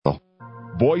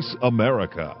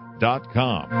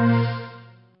voiceamerica.com.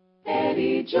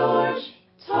 Eddie George,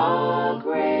 Talk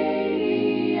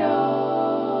Radio.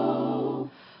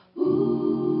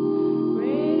 Ooh,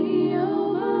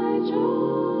 Radio by George.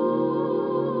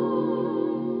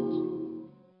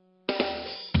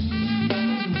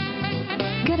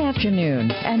 Good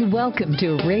afternoon, and welcome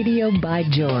to Radio by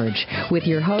George with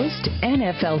your host,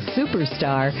 NFL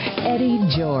superstar Eddie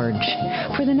George.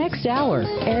 For the next hour,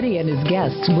 Eddie and his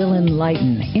guests will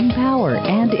enlighten, empower,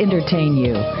 and entertain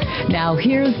you. Now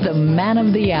here's the man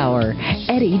of the hour,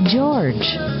 Eddie George.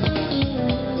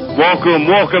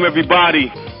 Welcome everybody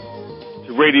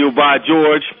to Radio by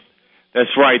George.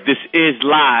 That's right, this is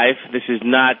live. This is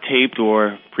not taped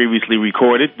or previously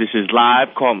recorded. This is live,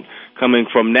 coming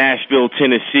from Nashville,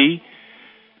 Tennessee.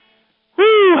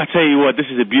 Woo, I tell you what, this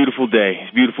is a beautiful day.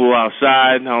 It's beautiful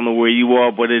outside. I don't know where you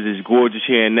are, but it is gorgeous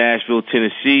here in Nashville,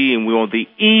 Tennessee, and we're on the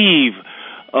eve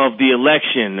of the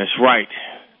election. That's right.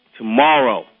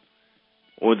 Tomorrow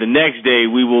or the next day,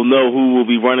 we will know who will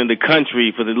be running the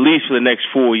country for at least for the next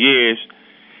 4 years.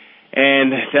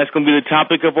 And that's going to be the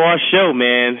topic of our show,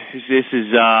 man. This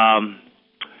is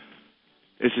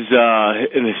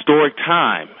an historic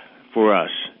time for us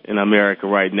in America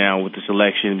right now with this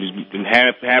election. It's been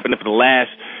happening for the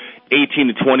last 18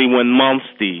 to 21 months.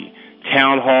 The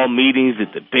town hall meetings, the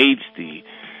debates, the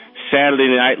Saturday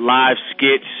Night Live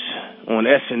skits on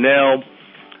SNL.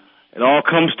 It all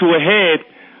comes to a head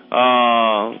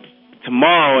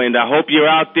tomorrow, and I hope you're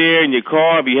out there in your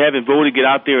car. If you haven't voted, get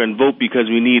out there and vote, because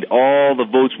we need all the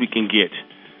votes we can get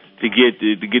to get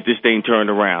this thing turned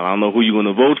around. I don't know who you're going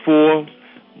to vote for,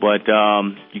 but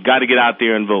you got to get out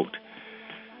there and vote.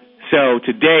 So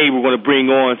today we're going to bring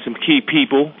on some key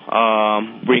people,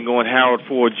 bring on Harold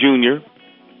Ford Jr.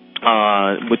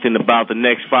 Within about the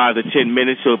next 5 to 10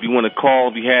 minutes. So if you want to call,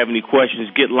 if you have any questions,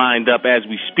 get lined up as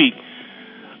we speak.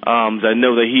 I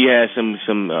know that he has some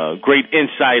great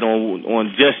insight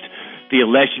on just the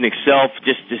election itself,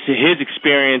 just his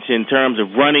experience in terms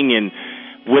of running and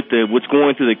what's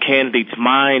going through the candidates'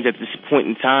 minds at this point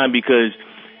in time, because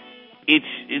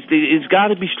it's got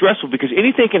to be stressful, because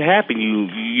anything can happen.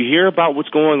 You hear about what's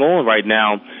going on right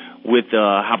now with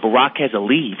how Barack has a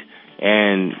lead,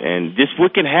 and just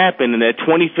what can happen in that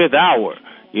 25th hour.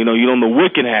 You don't know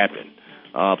what can happen.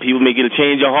 People may get a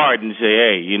change of heart and say,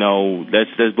 hey,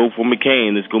 let's vote for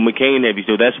McCain. Let's go McCain heavy.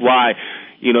 So that's why,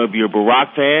 if you're a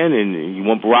Barack fan and you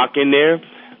want Barack in there,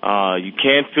 you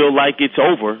can't feel like it's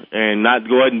over and not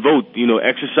go ahead and vote.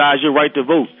 Exercise your right to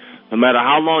vote, no matter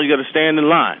how long you got to stand in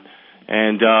line.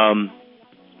 And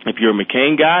if you're a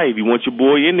McCain guy, if you want your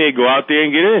boy in there, go out there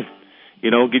and get in.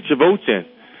 Get your votes in.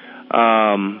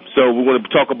 So we're going to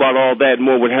talk about all that and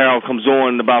more when Harold comes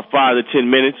on in about 5 to 10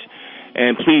 minutes.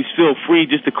 And please feel free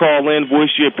just to call in,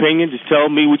 voice your opinion. Just tell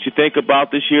me what you think about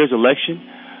this year's election,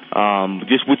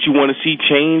 just what you want to see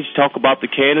change. Talk about the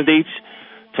candidates.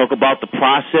 Talk about the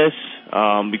process,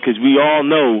 because we all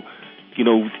know, 8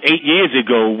 years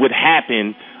ago what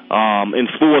happened in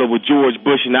Florida with George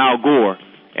Bush and Al Gore,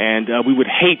 and we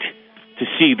would hate to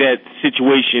see that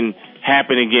situation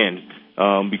happen again,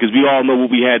 because we all know what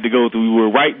we had to go through. We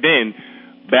were right then,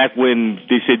 back when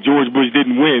they said George Bush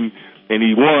didn't win, and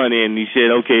he won, and he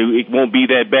said, okay, it won't be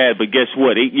that bad, but guess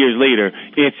what? 8 years later,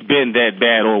 it's been that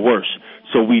bad or worse.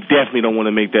 So we definitely don't want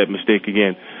to make that mistake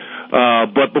again.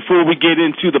 But before we get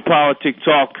into the politic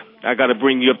talk, I got to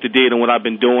bring you up to date on what I've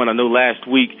been doing. I know last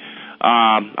week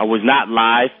I was not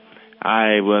live.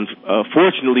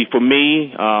 Fortunately for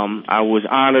me, I was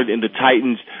honored in the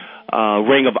Titans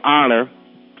Ring of Honor,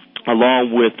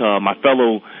 along with my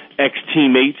fellow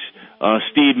ex-teammates,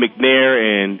 Steve McNair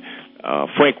and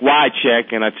Frank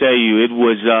Wycheck, and I tell you, it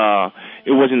was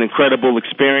an incredible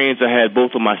experience. I had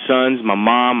both of my sons, my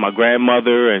mom, my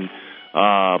grandmother, and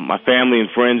my family and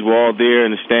friends were all there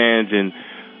in the stands, and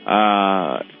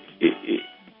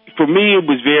for me, it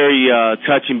was very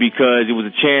touching, because it was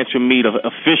a chance for me to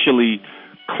officially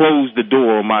close the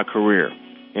door on my career.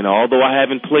 Although I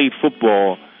haven't played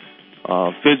football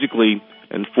physically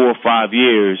in 4 or 5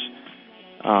 years,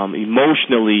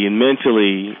 emotionally and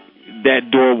mentally,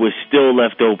 that door was still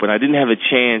left open. I didn't have a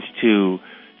chance to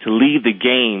leave the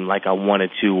game like I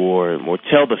wanted to, or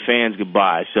tell the fans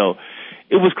goodbye. So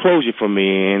it was closure for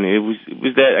me, and it was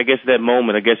that, I guess, that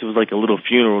moment. I guess it was like a little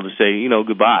funeral to say,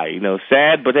 goodbye.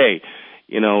 Sad, but hey,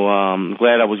 I'm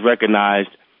glad I was recognized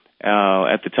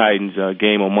at the Titans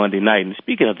game on Monday night. And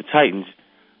speaking of the Titans,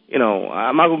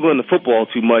 I'm not gonna go into football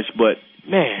too much, but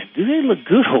man, do they look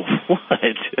good or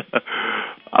what?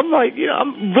 I'm like,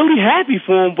 I'm really happy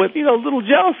for them, but, a little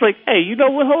jealous, like, hey, you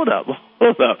know what, hold up.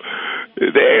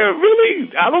 They're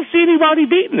really, I don't see anybody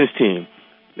beating this team.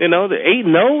 You know, the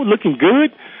 8-0 looking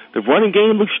good. The running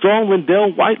game looks strong.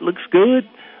 Lindell White looks good.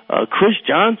 Chris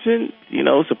Johnson, you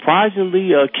know,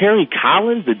 surprisingly, Kerry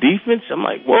Collins, the defense. I'm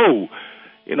like, whoa.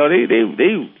 You know, they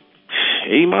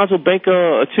might as well bank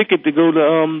a ticket to go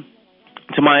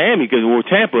to Miami or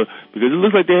Tampa, because it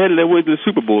looks like they're headed their way to the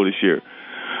Super Bowl this year.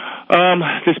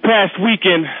 This past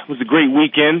weekend was a great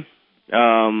weekend.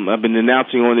 I've been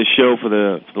announcing on this show for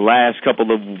the last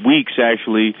couple of weeks,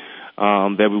 actually,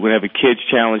 that we're going to have a kids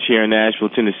challenge here in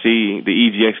Nashville, Tennessee, the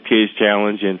EGX Kids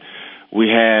Challenge, and we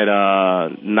had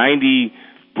 90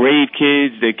 brave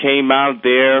kids that came out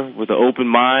there with an open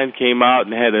mind, came out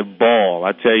and had a ball.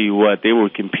 I tell you what, they were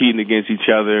competing against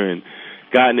each other and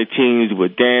got in the teams,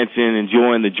 were dancing,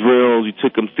 enjoying the drills. We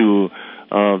took them through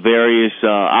various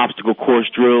obstacle course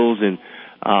drills, and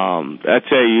I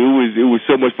tell you, it was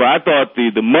so much fun. I thought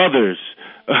the mothers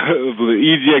of the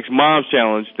EGX Moms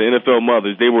Challenge, the NFL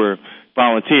mothers, they were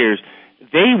volunteers.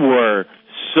 They were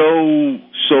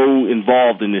so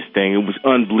involved in this thing. It was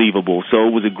unbelievable. So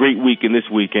it was a great weekend this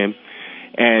weekend,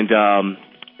 and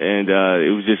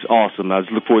it was just awesome. I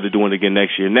just look forward to doing it again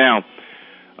next year. Now,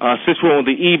 since we're on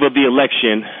the eve of the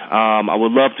election, I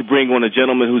would love to bring on a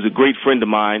gentleman who's a great friend of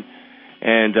mine,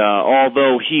 and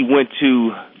although he went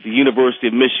to the University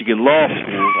of Michigan Law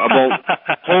School, I won't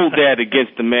hold that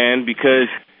against the man, because,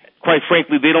 quite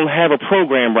frankly, they don't have a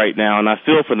program right now, and I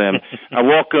feel for them. I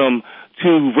welcome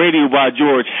to Radio by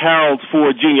George, Harold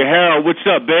Ford Jr. Harold, what's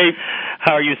up, babe?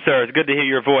 How are you, sir? It's good to hear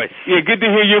your voice. Yeah, good to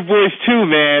hear your voice, too,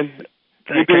 man.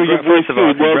 Good to hear your voice, too.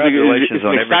 Congratulations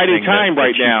on everything. It's an exciting time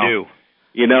right now.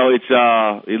 You know, it's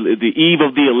the eve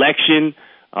of the election.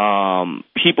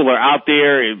 People are out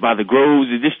there by the groves.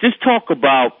 Just talk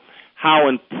about how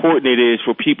important it is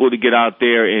for people to get out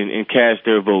there and cast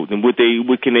their vote, and what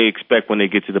can they expect when they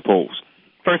get to the polls.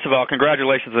 First of all,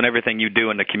 congratulations on everything you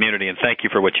do in the community, and thank you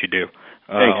for what you do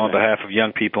on behalf of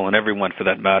young people and everyone for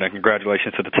that matter.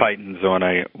 Congratulations to the Titans on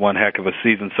one heck of a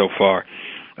season so far.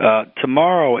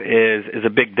 Tomorrow is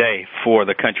a big day for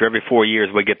the country. Every 4 years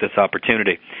we get this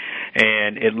opportunity,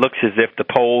 and it looks as if the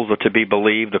polls are to be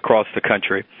believed across the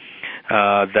country.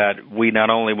 That we not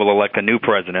only will elect a new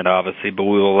president, obviously, but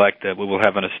we will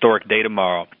have an historic day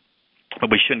tomorrow.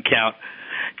 But we shouldn't count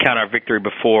our victory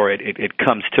before it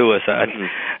comes to us.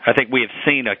 I think we have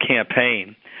seen a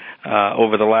campaign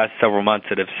over the last several months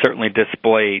that have certainly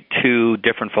displayed two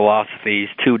different philosophies,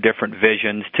 two different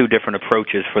visions, two different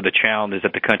approaches for the challenges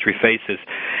that the country faces,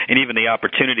 and even the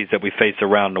opportunities that we face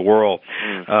around the world.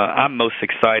 I'm most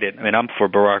excited. I mean, I'm for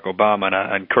Barack Obama, and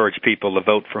I encourage people to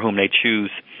vote for whom they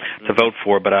choose to vote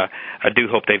for, but I do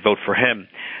hope they vote for him.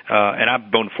 And I'm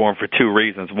voting for him for two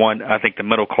reasons. One, I think the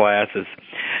middle class is,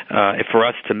 for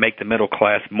us to make the middle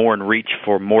class more in reach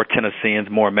for more Tennesseans,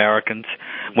 more Americans,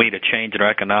 we need a change in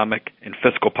our economic and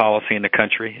fiscal policy in the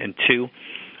country. And two,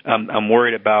 I'm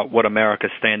worried about what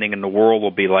America's standing in the world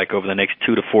will be like over the next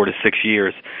 2 to 4 to 6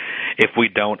 years if we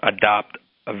don't adopt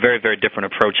a very, very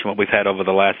different approach from what we've had over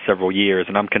the last several years.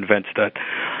 And I'm convinced that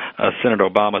Senator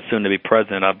Obama, soon to be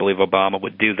president, I believe Obama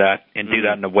would do that, and do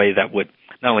that in a way that would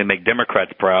not only make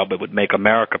Democrats proud, but would make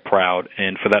America proud,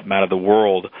 and for that matter, the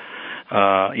world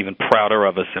even prouder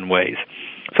of us in ways.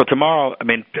 So tomorrow, I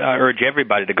mean, I urge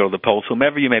everybody to go to the polls,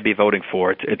 whomever you may be voting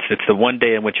for. It's the one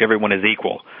day in which everyone is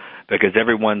equal, because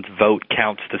everyone's vote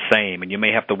counts the same. And you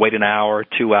may have to wait an hour,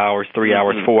 2 hours, 3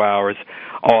 hours, 4 hours.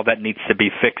 All that needs to be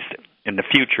fixed in the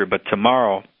future. But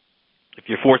tomorrow, if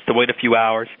you're forced to wait a few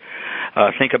hours,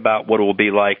 think about what it will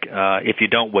be like if you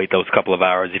don't wait those couple of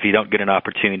hours, if you don't get an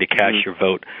opportunity to cast your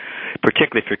vote,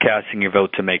 particularly if you're casting your vote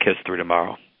to make history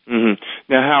tomorrow.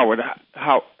 Now, Howard,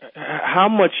 how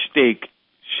much stake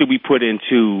should we put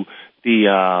into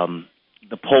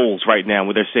the polls right now,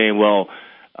 where they're saying, well,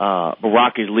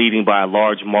 Barack is leading by a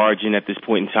large margin at this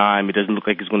point in time. It doesn't look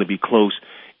like it's going to be close.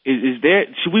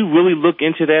 Should we really look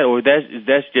into that, or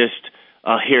that's just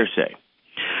hearsay?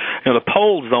 You know, the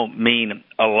polls don't mean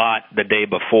a lot the day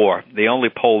before. The only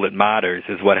poll that matters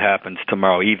is what happens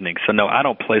tomorrow evening. So, no, I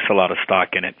don't place a lot of stock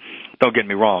in it. Don't get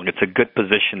me wrong. It's a good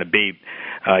position to be.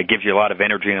 It gives you a lot of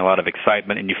energy and a lot of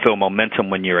excitement, and you feel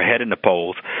momentum when you're ahead in the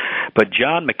polls. But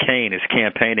John McCain is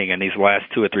campaigning in these last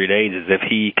 2 or 3 days as if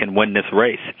he can win this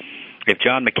race. If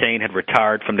John McCain had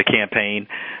retired from the campaign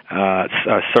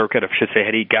circuit, I should say,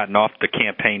 had he gotten off the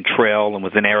campaign trail and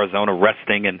was in Arizona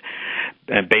resting and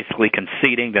basically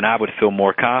conceding, then I would feel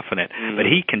more confident. But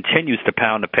he continues to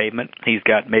pound the pavement. He's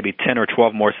got maybe 10 or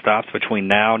 12 more stops between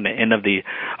now and the end of the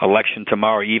election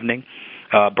tomorrow evening.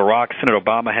 Senator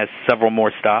Obama has several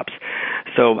more stops.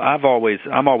 So I'm always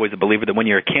a believer that when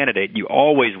you're a candidate, you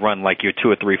always run like you're 2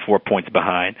 or 3, 4 points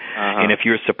behind. And if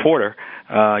you're a supporter,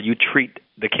 you treat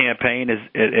the campaign is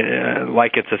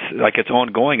like it's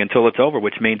ongoing until it's over,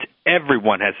 which means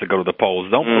everyone has to go to the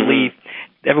polls. Don't believe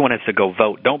everyone has to go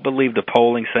vote. Don't believe the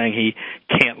polling saying he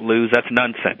can't lose. That's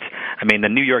nonsense. I mean, the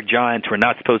New York Giants were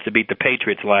not supposed to beat the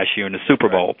Patriots last year in the Super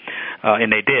Bowl,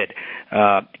 and they did.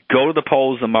 Go to the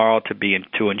polls tomorrow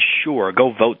to ensure.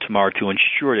 Go vote tomorrow to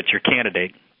ensure that your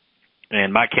candidate,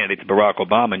 and my candidate, Barack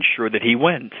Obama, ensure that he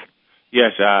wins.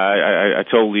 Yes, I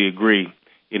totally agree.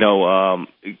 You know,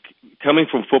 coming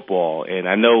from football, and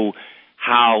I know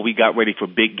how we got ready for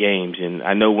big games, and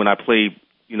I know when I played,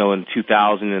 you know, in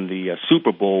 2000 in the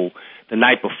Super Bowl, the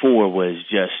night before was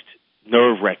just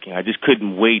nerve-wracking. I just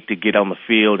couldn't wait to get on the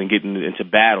field and get into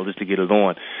battle just to get it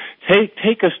on.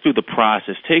 Take us through the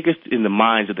process. Take us in the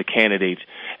minds of the candidates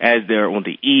as they're on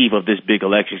the eve of this big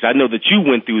election. I know that you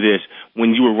went through this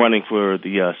when you were running for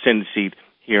the Senate seat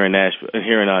here in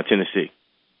Tennessee.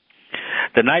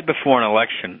 The night before an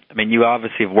election, I mean, you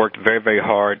obviously have worked very, very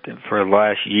hard for the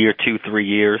last year, 2-3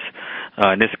 years.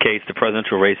 In this case, the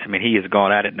presidential race, I mean, he has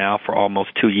gone at it now for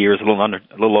almost 2 years, a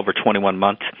little over 21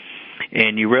 months.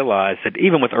 And you realize that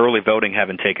even with early voting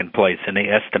having taken place, and they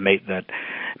estimate that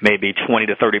maybe 20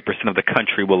 to 30% of the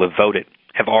country will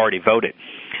have already voted.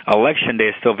 Election day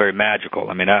is still very magical.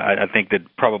 I mean, I think that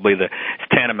probably it's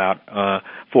tantamount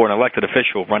for an elected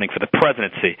official running for the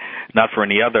presidency, not for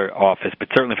any other office, but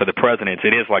certainly for the presidency.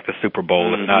 It is like the Super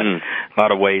Bowl, if not in a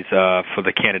lot of ways for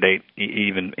the candidate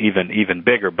even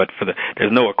bigger. But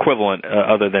there's no equivalent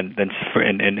other than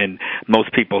in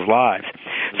most people's lives.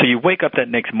 So you wake up that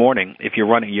next morning, if you're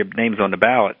running, your name's on the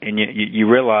ballot, and you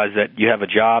realize that you have a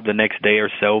job the next day or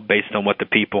so based on what the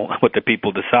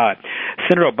people decide.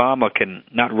 Senator Obama can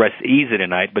not rest easy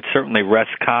tonight, but certainly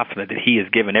rest confident that he has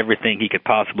given everything he could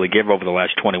possibly give over the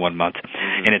last 21 months,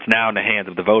 and it's now in the hands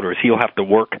of the voters. He'll have to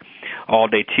work all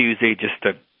day Tuesday just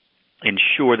to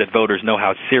ensure that voters know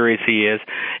how serious he is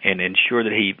and ensure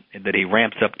that he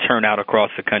ramps up turnout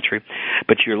across the country.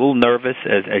 But you're a little nervous,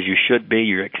 as you should be.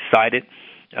 You're excited,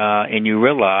 and you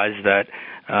realize that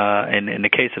in the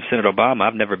case of Senator Obama,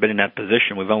 I've never been in that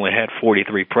position. We've only had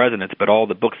 43 presidents, but all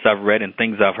the books I've read and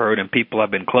things I've heard and people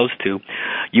I've been close to,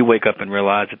 you wake up and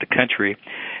realize that the country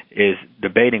is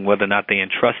debating whether or not they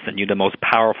entrust in you the most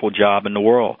powerful job in the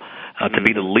world, to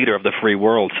be the leader of the free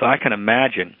world. So I can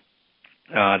imagine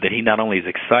that he not only is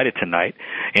excited tonight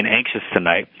and anxious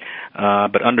tonight,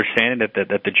 but understanding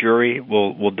that the jury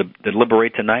will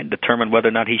deliberate tonight and determine whether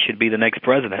or not he should be the next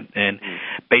president. And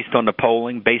based on the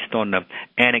polling, based on the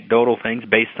anecdotal things,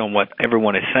 based on what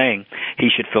everyone is saying, he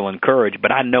should feel encouraged.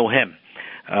 But I know him.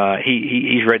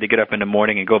 He's ready to get up in the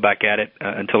morning and go back at it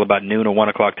until about noon or 1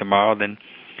 o'clock tomorrow, then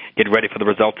get ready for the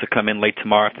results to come in late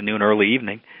tomorrow afternoon, early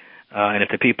evening. And if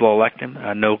the people elect him,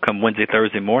 I know come Wednesday,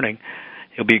 Thursday morning,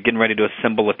 he'll be getting ready to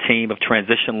assemble a team of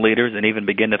transition leaders and even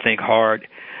begin to think hard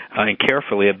and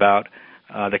carefully about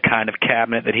the kind of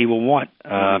cabinet that he will want,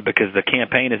 because the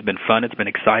campaign has been fun, it's been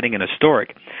exciting and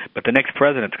historic, but the next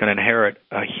president's going to inherit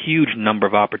a huge number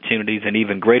of opportunities and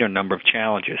even greater number of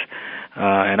challenges.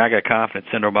 And I got confidence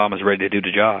Senator Obama's ready to do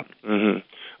the job.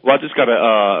 Well, I just got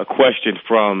a question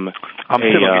from I'm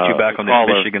still going to get you back on this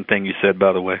Michigan thing you said,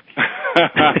 by the way.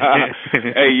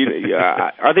 Hey,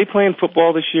 are they playing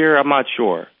football this year? I'm not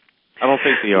sure. I don't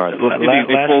think they are. They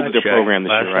pulled their program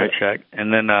this year, right? Check. And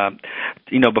then,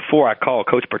 before I called,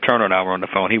 Coach Paterno and I were on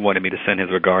the phone. He wanted me to send his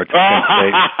regards to Penn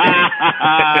State.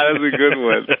 That was a good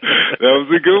one. That was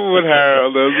a good one,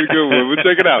 Harold. That was a good one. But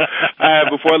check it out.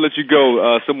 Before I let you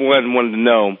go, someone wanted to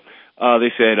know, they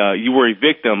said you were a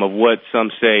victim of what some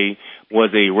say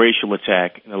was a racial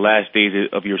attack in the last days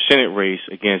of your Senate race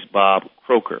against Bob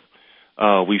Croker.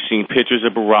 We've seen pictures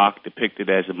of Barack depicted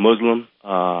as a Muslim,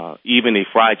 even a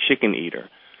fried chicken eater.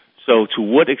 So to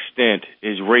what extent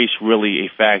is race really a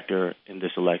factor in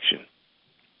this election?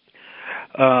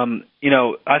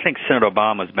 I think Senator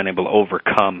Obama has been able to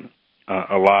overcome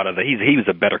a lot of he was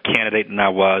a better candidate than I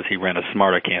was. He ran a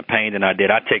smarter campaign than I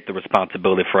did. I take the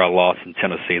responsibility for our loss in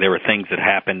Tennessee. There were things that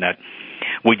happened that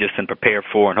we just didn't prepare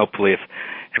for, and hopefully if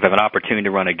I have an opportunity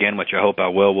to run again, which I hope I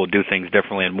will, we'll do things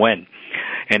differently and win.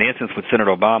 In the instance with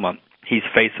Senator Obama, he's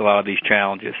faced a lot of these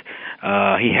challenges.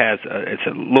 It's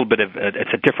a little bit of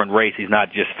it's a different race. He's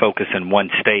not just focused in one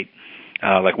state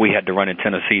like we had to run in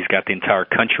Tennessee. He's got the entire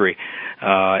country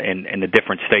in the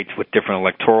different states with different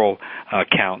electoral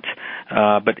counts.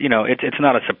 But it's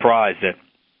not a surprise that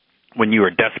when you are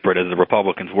desperate, as the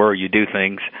Republicans were, you do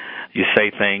things, you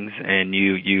say things, and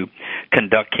you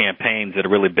conduct campaigns that are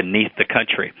really beneath the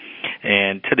country.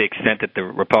 And to the extent that the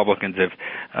Republicans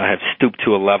have stooped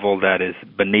to a level that is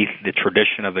beneath the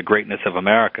tradition of the greatness of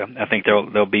America, I think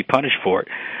they'll be punished for it.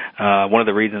 One of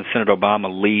the reasons Senator Obama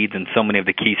leads in so many of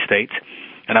the key states.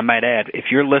 And I might add, if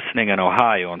you're listening in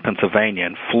Ohio and Pennsylvania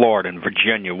and Florida and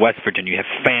Virginia, West Virginia, you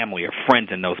have family or friends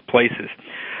in those places,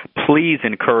 please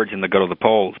encourage them to go to the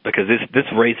polls, because this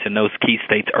race in those key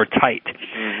states are tight.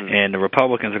 Mm-hmm. And the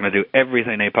Republicans are going to do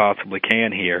everything they possibly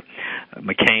can here.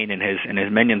 McCain and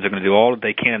his minions are going to do all that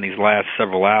they can in these last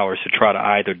several hours to try to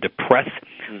either depress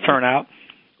turnout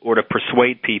or to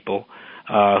persuade people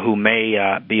who may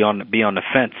be on the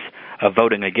fence of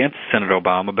voting against Senator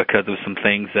Obama because of some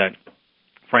things that,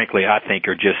 frankly, I think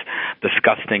are just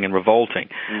disgusting and revolting.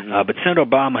 Mm-hmm. But Senator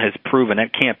Obama has proven,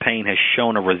 that campaign has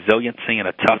shown a resiliency and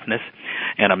a toughness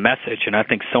and a message, and I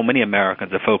think so many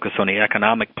Americans are focused on the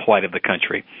economic plight of the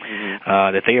country,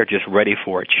 that they are just ready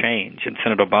for a change. And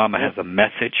Senator Obama has a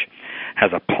message,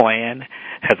 has a plan,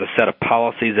 has a set of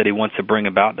policies that he wants to bring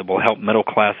about that will help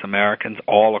middle-class Americans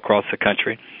all across the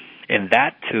country. And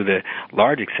that, to the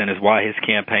large extent, is why his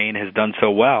campaign has done so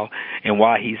well and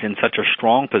why he's in such a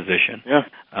strong position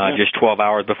just 12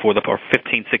 hours before or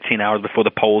 15, 16 hours before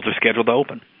the polls are scheduled to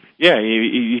open. Yeah,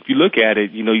 if you look at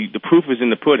it, the proof is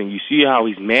in the pudding. You see how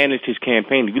he's managed his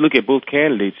campaign. If you look at both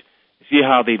candidates, you see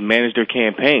how they've managed their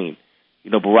campaign.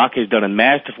 Barack has done a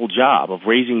masterful job of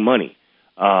raising money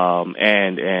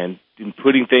and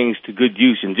putting things to good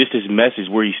use, and just his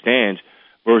message where he stands,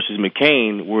 versus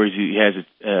McCain, where he has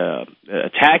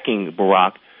attacking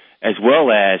Barack, as well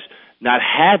as not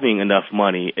having enough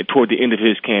money toward the end of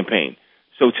his campaign.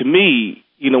 So to me,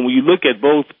 when you look at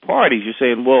both parties, you're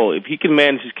saying, well, if he can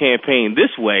manage his campaign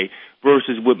this way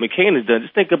versus what McCain has done,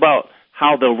 just think about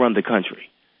how they'll run the country.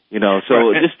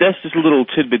 So that's just a little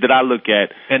tidbit that I look at.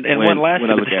 And one last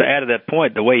thing, just to add to that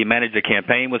point, the way he managed the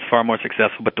campaign was far more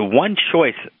successful. But the one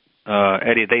choice,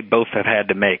 Eddie, they both have had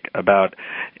to make about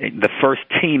the first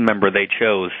team member they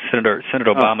chose. Senator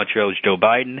Obama chose Joe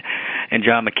Biden, and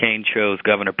John McCain chose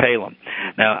Governor Palin.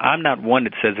 Now, I'm not one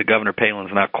that says that Governor Palin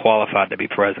is not qualified to be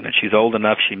president. She's old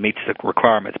enough, she meets the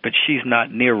requirements, but she's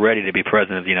not near ready to be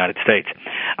president of the United States.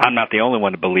 I'm not the only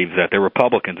one that believes that. There are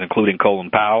Republicans, including Colin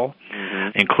Powell,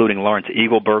 including Lawrence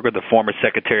Eagleburger, the former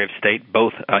Secretary of State.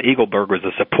 Both Eagleburger is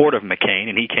a supporter of McCain,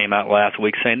 and he came out last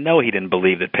week saying no, he didn't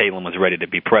believe that Palin was ready to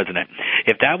be president.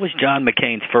 If that was John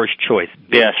McCain's first choice,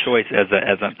 choice as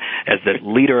the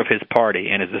leader of his party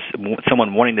and as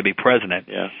someone wanting to be president,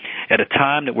 at a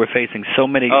time that we're facing so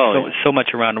much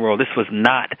around the world,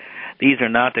 these are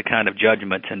not the kind of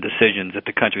judgments and decisions that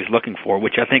the country is looking for,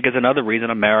 which I think is another reason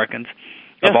Americans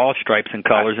of all stripes and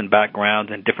colors and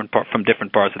backgrounds and from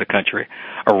different parts of the country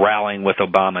are rallying with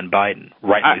Obama and Biden.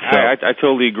 Rightly so. I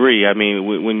totally agree. I mean,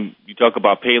 when you talk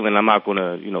about Palin, I'm not going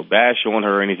to bash on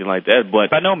her or anything like that.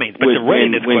 But by no means. But the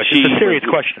readiness question is a serious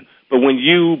question. But when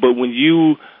you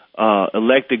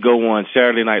elect to go on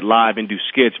Saturday Night Live and do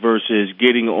skits versus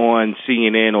getting on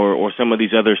CNN or some of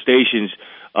these other stations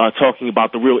talking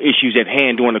about the real issues at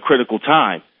hand during a critical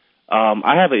time,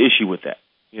 I have an issue with that.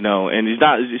 And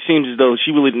it seems as though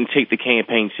she really didn't take the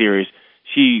campaign serious.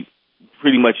 She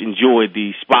pretty much enjoyed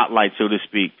the spotlight, so to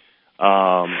speak.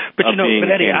 But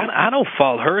Eddie, I don't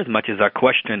fault her as much as I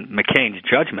question McCain's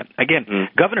judgment. Again,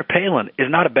 Governor Palin is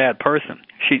not a bad person.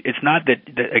 It's not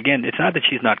that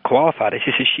she's not qualified. It's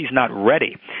just that she's not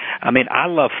ready. I mean, I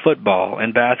love football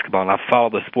and basketball, and I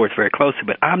follow the sports very closely,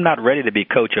 but I'm not ready to be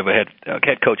coach of head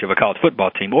coach of a college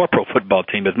football team or pro football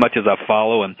team as much as I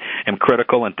follow and am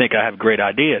critical and think I have great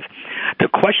ideas. The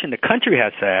question the country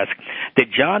has to ask, did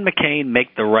John McCain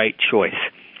make the right choice?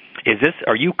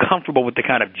 Are you comfortable with the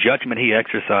kind of judgment he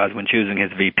exercised when choosing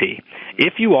his VP?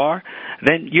 If you are,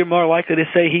 then you're more likely to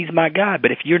say he's my guy.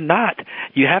 But if you're not,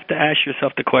 you have to ask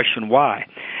yourself the question why.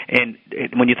 And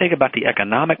when you think about the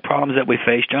economic problems that we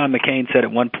face, John McCain said at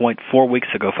one point 5 weeks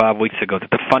ago, that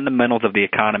the fundamentals of the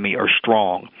economy are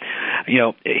strong.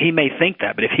 He may think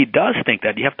that, but if he does think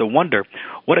that, you have to wonder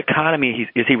what economy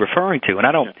is he referring to. And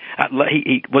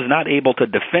he was not able to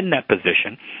defend that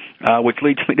position, which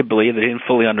leads me to believe that he didn't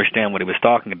fully understand what he was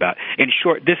talking about. In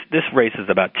short, this race is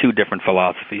about two different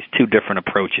philosophies, two different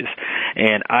approaches.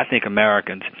 And I think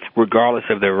Americans, regardless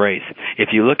of their race, if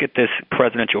you look at this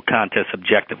presidential contest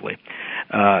objectively,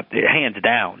 hands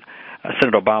down,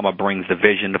 Senator Obama brings the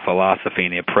vision, the philosophy,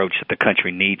 and the approach that the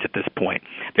country needs at this point.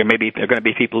 There are going to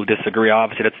be people who disagree.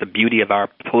 Obviously, that's the beauty of our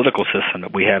political system,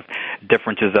 that we have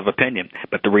differences of opinion.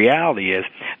 But the reality is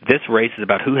this race is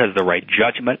about who has the right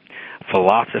judgment,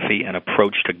 philosophy, and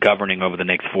approach to governing over the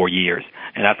next 4 years.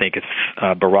 And I think it's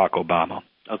Barack Obama.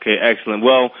 Okay, excellent.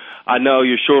 Well, I know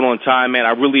you're short on time, man.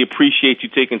 I really appreciate you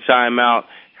taking time out,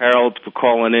 Harold, for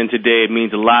calling in today. It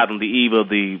means a lot on the eve of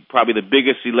probably the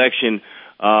biggest election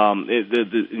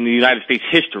in the United States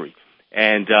history.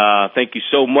 And thank you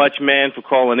so much, man, for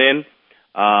calling in.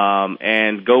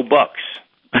 And go Bucks.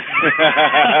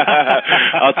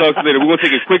 I'll talk to you later. We're going to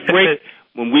take a quick break.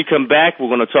 When we come back, we're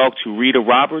going to talk to Rita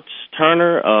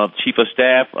Roberts-Turner, Chief of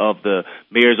Staff of the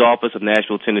Mayor's Office of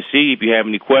Nashville, Tennessee. If you have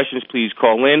any questions, please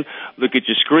call in. Look at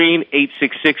your screen,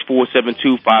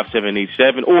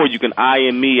 866-472-5787, or you can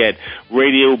IM me at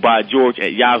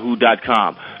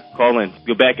radiobygeorge@yahoo.com. Call in.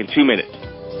 Go back in 2 minutes.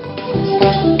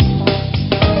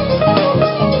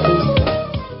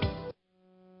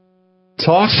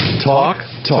 Talk, talk,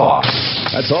 talk.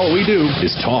 That's all we do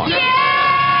is talk.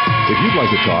 If you'd like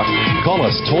to talk, call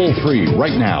us toll-free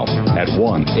right now at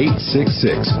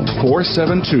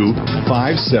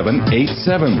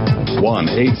 1-866-472-5787.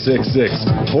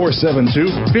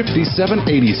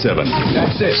 1-866-472-5787.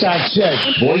 That's it.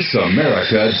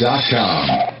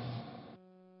 VoiceAmerica.com.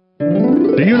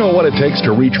 Do you know what it takes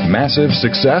to reach massive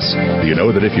success? Do you know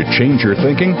that if you change your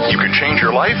thinking, you can change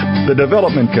your life? The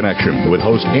Development Connection with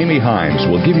host Amy Himes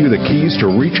will give you the keys to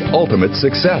reach ultimate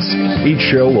success. Each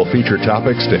show will feature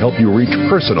topics to help you reach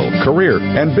personal, career,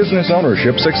 and business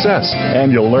ownership success.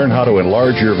 And you'll learn how to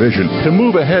enlarge your vision to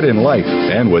move ahead in life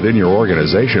and within your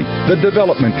organization. The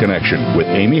Development Connection with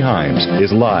Amy Himes is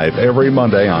live every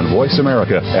Monday on Voice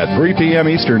America at 3 p.m.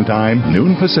 Eastern Time,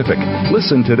 noon Pacific.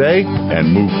 Listen today and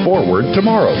move forward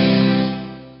tomorrow.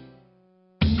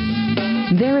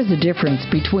 There is a difference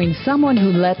between someone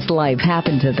who lets life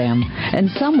happen to them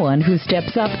and someone who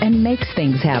steps up and makes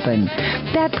things happen.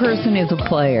 That person is a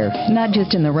player, not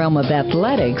just in the realm of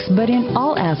athletics, but in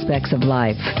all aspects of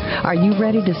life. Are you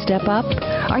ready to step up?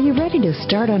 Are you ready to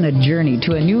start on a journey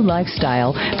to a new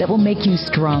lifestyle that will make you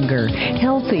stronger,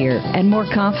 healthier, and more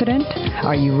confident?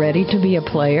 Are you ready to be a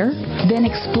player? Then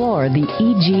explore the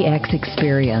EGX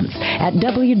experience at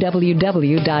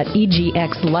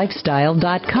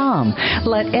www.egxlifestyle.com.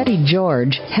 Let Eddie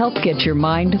George help get your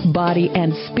mind, body,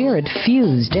 and spirit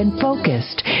fused and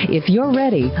focused. If you're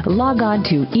ready, log on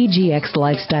to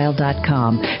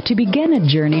egxlifestyle.com to begin a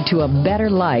journey to a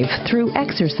better life through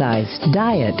exercise,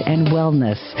 diet, and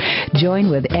wellness.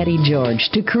 Join with Eddie George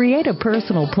to create a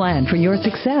personal plan for your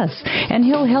success, and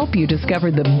he'll help you discover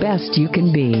the best you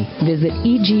can be. Visit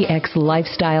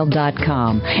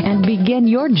egxlifestyle.com and begin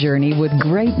your journey with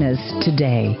greatness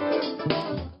today.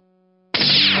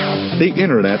 The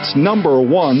Internet's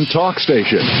 #1 talk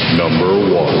station.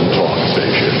 #1 talk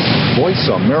station.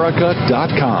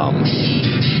 VoiceAmerica.com.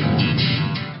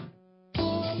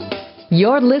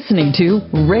 You're listening to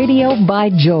Radio by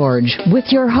George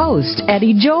with your host,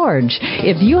 Eddie George.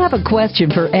 If you have a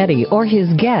question for Eddie or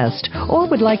his guest, or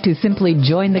would like to simply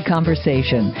join the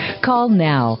conversation, call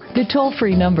now. The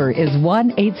toll-free number is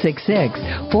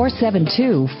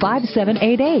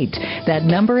 1-866-472-5788. That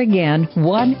number again,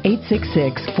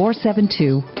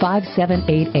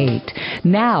 1-866-472-5788.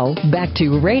 Now, back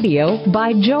to Radio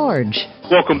by George.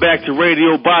 Welcome back to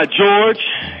Radio by George.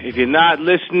 If you're not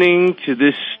listening to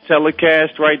this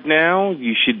telecast right now,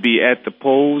 you should be at the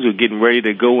polls or getting ready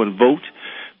to go and vote,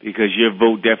 because your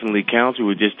vote definitely counts. We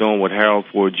were just on with Harold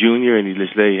Ford Jr., and he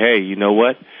just say, hey, you know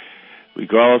what?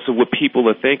 Regardless of what people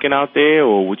are thinking out there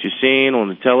or what you're seeing on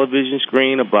the television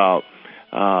screen about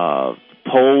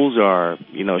polls are,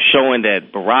 showing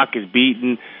that Barack is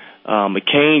beating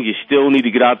McCain, you still need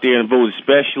to get out there and vote,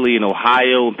 especially in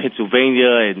Ohio and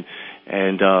Pennsylvania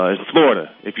and Florida,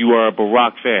 if you are a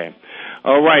Barack fan.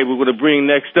 All right, we're going to bring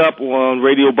next up on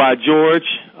Radio by George,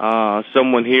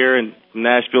 someone here in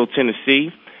Nashville,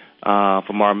 Tennessee,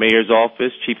 from our mayor's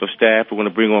office, Chief of Staff. We're going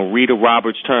to bring on Rita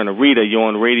Roberts-Turner. Rita, you're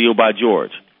on Radio by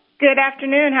George. Good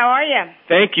afternoon. How are you?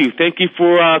 Thank you. Thank you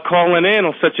for calling in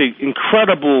on such an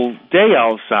incredible day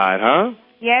outside, huh?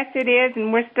 Yes, it is,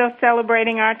 and we're still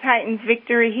celebrating our Titans'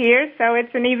 victory here, so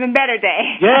it's an even better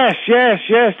day. Yes.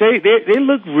 They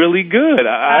look really good.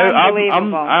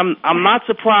 Unbelievable. I'm not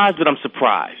surprised, but I'm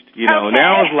surprised. Okay.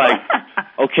 Now it's like,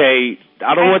 okay,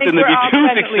 I don't want them to be too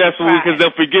successful because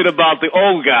they'll forget about the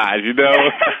old guys.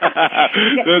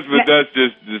 That's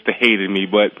just the hate in me.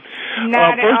 But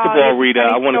first of all, Rita,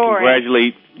 I want to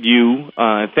congratulate you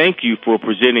and thank you for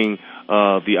presenting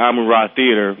the Amurah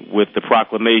Theater with the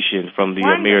proclamation from the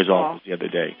mayor's office the other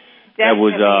day. That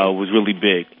was really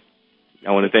big.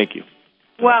 I want to thank you.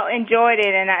 Well, enjoyed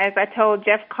it, and as I told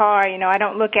Jeff Carr, I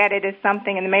don't look at it as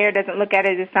something, and the mayor doesn't look at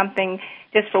it as something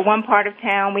just for one part of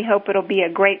town. We hope it'll be a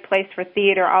great place for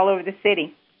theater all over the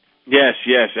city. Yes,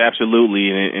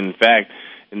 absolutely. And in fact,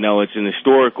 it's an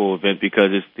historical event because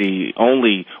it's the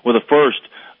first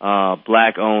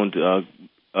black-owned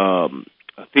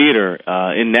theater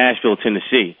in Nashville,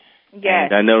 Tennessee. Yes.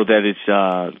 And I know that it's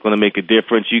going to make a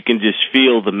difference. You can just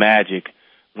feel the magic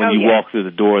when you walk through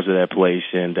the doors of that place.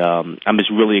 And I'm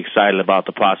just really excited about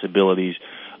the possibilities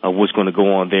of what's going to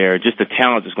go on there, just the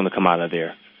talent that's going to come out of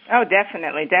there. Oh,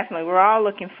 definitely. We're all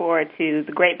looking forward to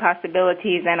the great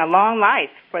possibilities and a long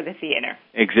life for the theater.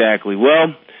 Exactly.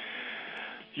 Well,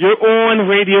 you're on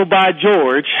Radio by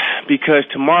George because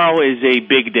tomorrow is a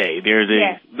big day. There's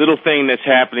a little thing that's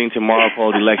happening tomorrow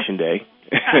called Election Day.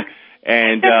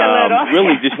 And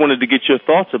really just wanted to get your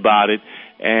thoughts about it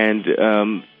and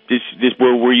just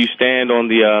where you stand on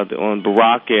on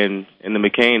Barack and the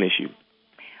McCain issue.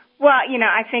 Well,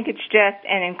 I think it's just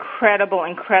an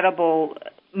incredible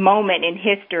moment in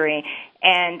history.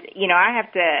 And, I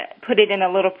have to put it in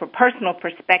a little personal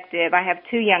perspective. I have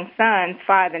two young sons,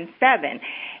 5 and 7,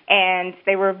 and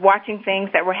they were watching things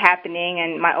that were happening,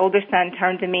 and my older son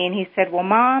turned to me and he said, "Well,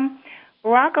 Mom,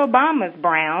 Barack Obama's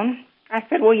brown." I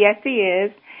said, "Well, yes, he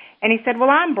is." And he said, "Well,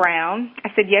 I'm brown." I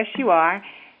said, "Yes, you are.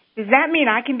 Does that mean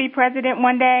I can be president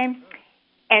one day?"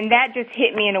 And that just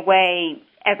hit me in a way,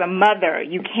 as a mother,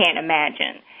 you can't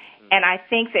imagine. And I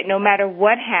think that no matter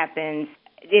what happens,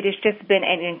 it has just been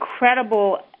an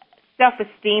incredible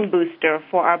self-esteem booster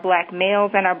for our black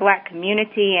males and our black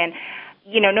community. And,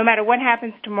 no matter what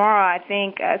happens tomorrow, I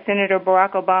think Senator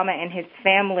Barack Obama and his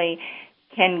family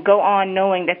can go on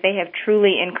knowing that they have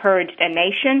truly encouraged a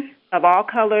nation of all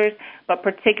colors, but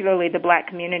particularly the black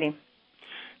community.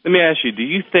 Let me ask you, do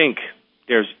you think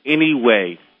there's any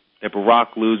way that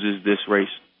Barack loses this race?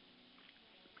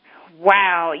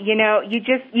 Wow. You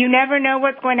never know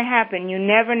what's going to happen. You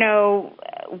never know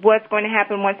what's going to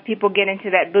happen once people get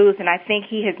into that booth, and I think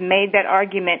he has made that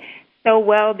argument so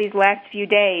well these last few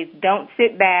days. Don't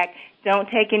sit back. Don't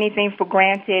take anything for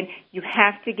granted. You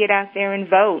have to get out there and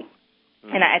vote.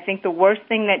 And I think the worst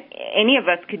thing that any of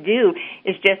us could do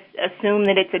is just assume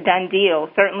that it's a done deal.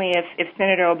 Certainly if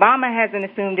Senator Obama hasn't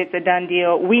assumed it's a done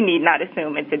deal, we need not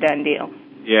assume it's a done deal.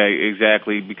 Yeah,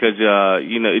 exactly, because,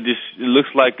 it looks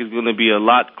like it's going to be a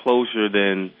lot closer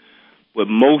than what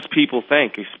most people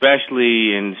think,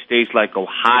 especially in states like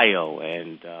Ohio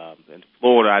and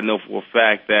Florida. I know for a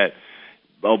fact that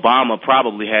Obama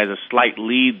probably has a slight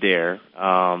lead there.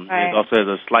 Right. He also has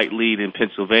a slight lead in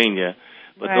Pennsylvania.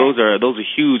 But right. those are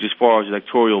huge as far as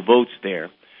electoral votes there.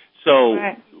 So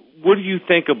what do you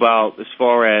think about as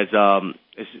far as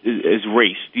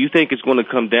race? Do you think it's going to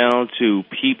come down to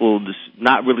people just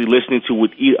not really listening to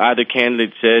what either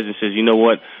candidate says and says, you know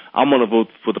what, I'm going to vote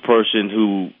for the person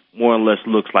who more or less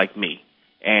looks like me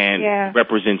and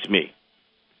represents me?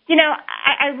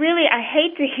 I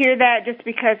hate to hear that just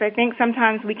because I think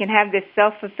sometimes we can have this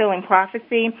self-fulfilling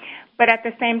prophecy. But at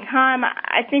the same time,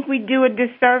 I think we do a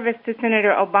disservice to Senator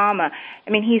Obama.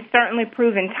 I mean, he's certainly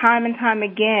proven time and time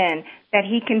again that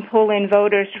he can pull in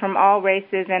voters from all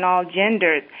races and all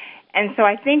genders. And so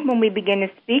I think when we begin to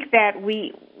speak that,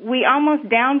 we almost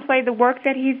downplay the work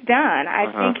that he's done.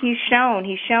 I think he's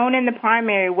shown in the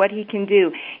primary what he can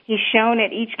do. He's shown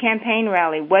at each campaign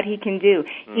rally what he can do.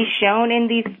 He's shown in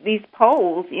these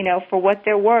polls, for what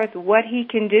they're worth, what he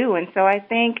can do. And so I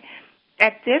think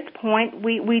at this point,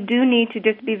 we do need to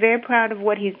just be very proud of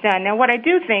what he's done. Now, what I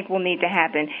do think will need to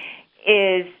happen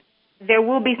is there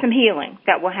will be some healing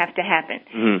that will have to happen.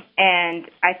 Mm-hmm. And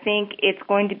I think it's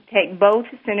going to take both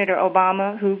Senator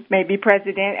Obama, who may be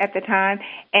president at the time,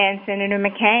 and Senator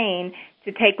McCain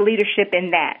to take leadership in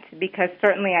that, because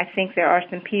certainly I think there are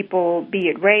some people, be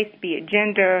it race, be it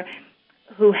gender,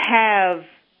 who have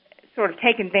sort of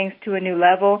taken things to a new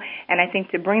level. And I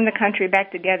think to bring the country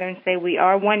back together and say we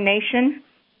are one nation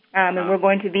and we're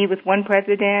going to be with one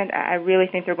president, I really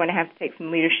think they're going to have to take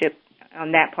some leadership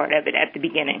on that part of it at the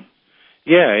beginning.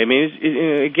 Yeah, I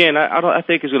mean, again, I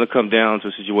think it's going to come down to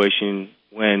a situation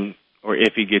when or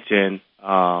if he gets in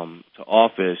to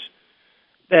office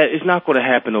that it's not going to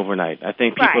happen overnight. I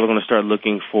think people are going to start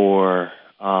looking for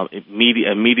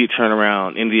immediate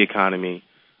turnaround in the economy,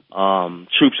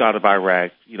 troops out of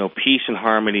Iraq, peace and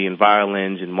harmony and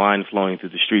violence and wine flowing through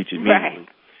the streets immediately.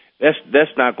 Right.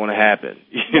 That's not going to happen.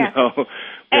 You know.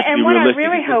 And what I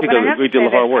really hope, and I have to say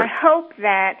this, I hope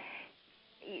that,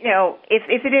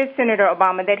 if it is Senator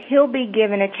Obama, that he'll be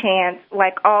given a chance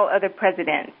like all other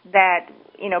presidents, that,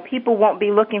 people won't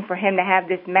be looking for him to have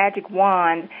this magic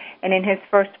wand and in his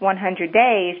first 100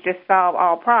 days just solve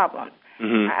all problems.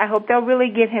 Mm-hmm. I hope they'll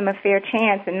really give him a fair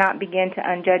chance and not begin to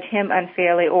unjudge him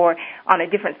unfairly or on a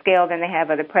different scale than they have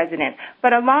other presidents.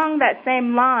 But along that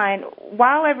same line,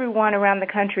 while everyone around the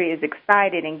country is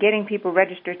excited and getting people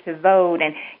registered to vote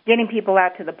and getting people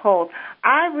out to the polls,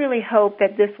 I really hope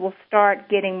that this will start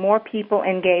getting more people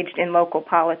engaged in local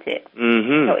politics.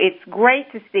 Mm-hmm. So it's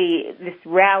great to see this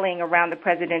rallying around the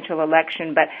presidential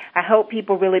election, but I hope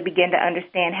people really begin to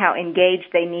understand how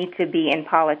engaged they need to be in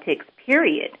politics,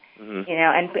 period.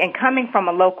 Mm-hmm. And coming from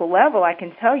a local level, I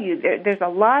can tell you there's a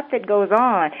lot that goes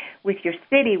on with your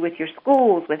city, with your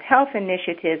schools, with health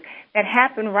initiatives that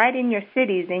happen right in your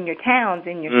cities, in your towns,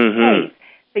 in your states.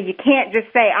 So you can't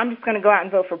just say, I'm just going to go out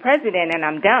and vote for president and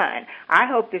I'm done. I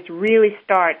hope this really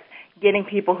starts getting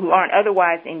people who aren't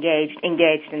otherwise engaged in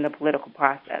the political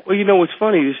process. Well, what's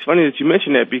funny? It's funny that you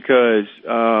mention that because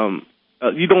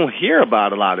you don't hear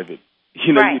about a lot of it.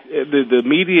 Right. The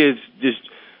media is just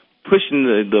pushing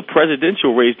the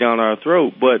presidential race down our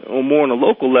throat, but more on a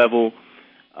local level,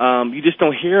 you just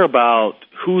don't hear about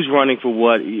who's running for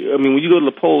what. I mean, when you go to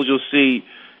the polls, you'll see,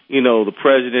 the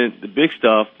president, the big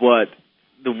stuff, but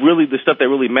the stuff that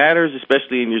really matters,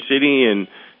 especially in your city and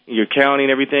in your county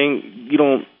and everything, you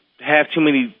don't have too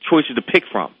many choices to pick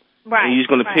from. Right. And you're just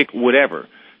going to pick whatever.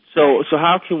 So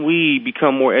how can we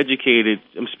become more educated?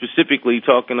 I'm specifically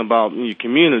talking about in your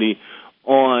community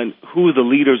on who the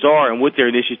leaders are and what their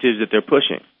initiatives that they're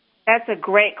pushing? That's a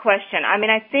great question. I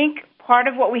mean, I think part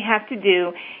of what we have to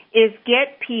do is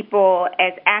get people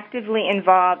as actively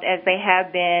involved as they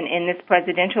have been in this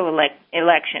presidential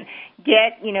election.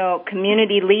 Get,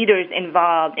 community leaders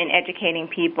involved in educating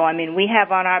people. I mean, we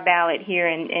have on our ballot here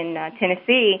in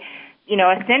Tennessee,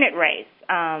 a Senate race.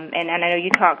 And I know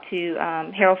you talked to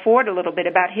Harold Ford a little bit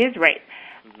about his race.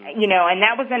 And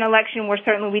that was an election where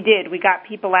certainly we did. We got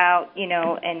people out,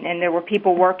 and there were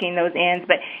people working those ends.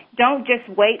 But don't just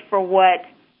wait for what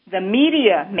the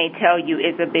media may tell you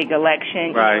is a big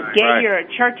election. Right, get your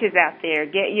churches out there.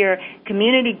 Get your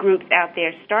community groups out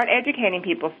there. Start educating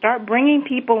people. Start bringing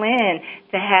people in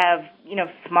to have,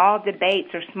 small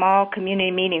debates or small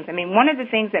community meetings. I mean, one of the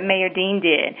things that Mayor Dean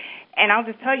did, and I'll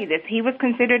just tell you this, he was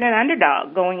considered an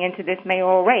underdog going into this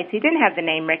mayoral race. He didn't have the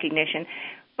name recognition.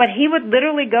 But he would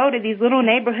literally go to these little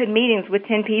neighborhood meetings with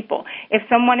 10 people. If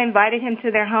someone invited him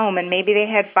to their home and maybe they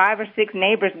had 5 or 6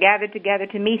 neighbors gathered together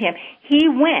to meet him, he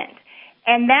went.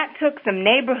 And that took some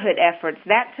neighborhood efforts.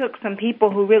 That took some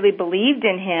people who really believed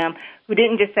in him, who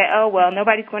didn't just say, oh, well,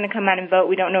 nobody's going to come out and vote.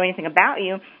 We don't know anything about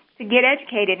you, to get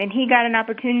educated. And he got an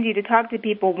opportunity to talk to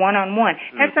people one-on-one.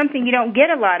 That's something you don't get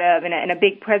a lot of in a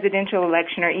big presidential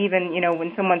election or even,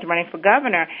 when someone's running for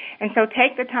governor. And so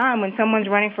take the time when someone's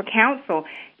running for council,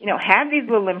 have these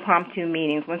little impromptu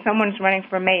meetings. When someone's running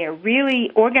for mayor,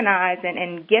 really organize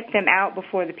and get them out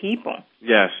before the people.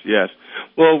 Yes.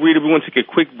 Well, Rita, we want to take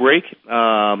a quick break.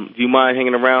 Do you mind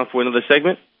hanging around for another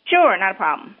segment? Sure, not a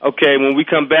problem. Okay, when we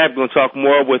come back, we're going to talk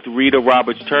more with Rita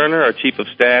Roberts-Turner, our Chief of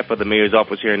Staff of the Mayor's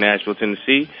Office here in Nashville,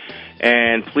 Tennessee.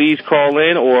 And please call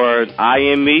in or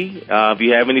IM me if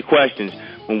you have any questions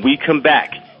when we come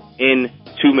back in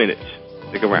 2 minutes.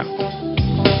 Stick around.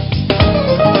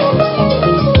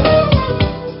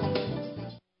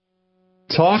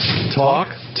 Talk.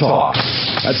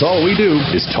 That's all we do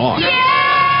is talk.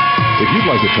 If you'd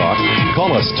like to talk,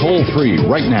 call us toll-free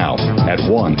right now at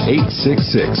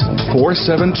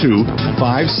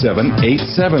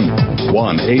 1-866-472-5787.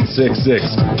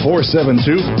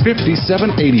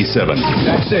 1-866-472-5787.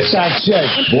 That's it.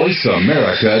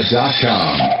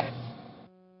 VoiceAmerica.com.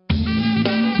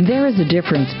 There is a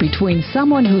difference between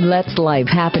someone who lets life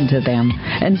happen to them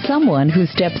and someone who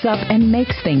steps up and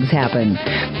makes things happen.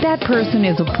 That person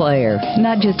is a player,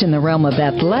 not just in the realm of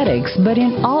athletics, but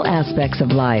in all aspects of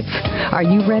life. Are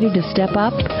you ready to step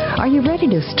up? Are you ready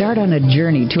to start on a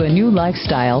journey to a new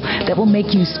lifestyle that will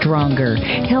make you stronger,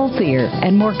 healthier,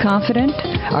 and more confident?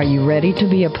 Are you ready to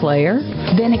be a player?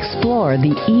 Then explore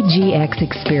the EGX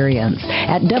experience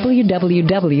at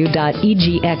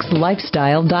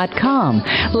www.egxlifestyle.com.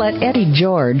 Let Eddie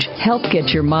George help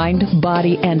get your mind,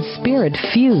 body, and spirit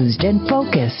fused and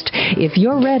focused. If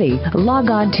you're ready, log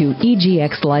on to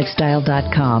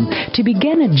egxlifestyle.com to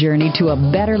begin a journey to a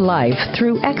better life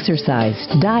through exercise,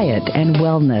 diet, and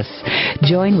wellness.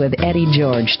 Join with Eddie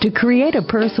George to create a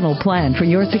personal plan for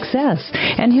your success,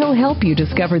 and he'll help you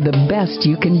discover the best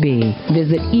you can be.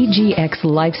 Visit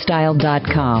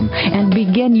egxlifestyle.com and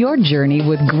begin your journey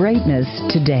with greatness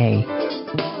today.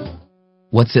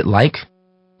 What's it like?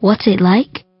 What's it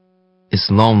like? It's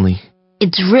lonely.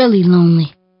 It's really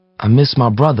lonely. I miss my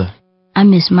brother. I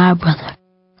miss my brother.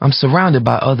 I'm surrounded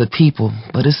by other people,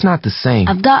 but it's not the same.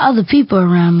 I've got other people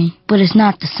around me, but it's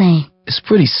not the same. It's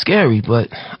pretty scary, but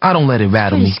I don't let it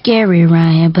rattle me. It's pretty scary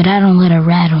around here, but I don't let it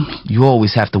rattle me. You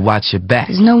always have to watch your back.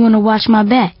 There's no one to watch my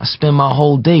back. I spend my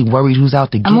whole day worried who's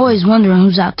out to get me. I'm always wondering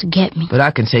who's out to get me. But I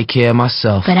can take care of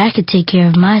myself. But I can take care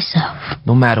of myself.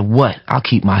 No matter what, I'll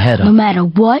keep my head up. No matter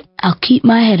what, I'll keep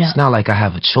my head up. It's not like I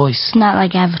have a choice. It's not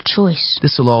like I have a choice.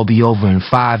 This will all be over in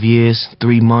 5 years,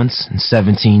 3 months, and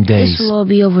 17 days. This will all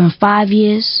be over in 5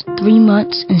 years, 3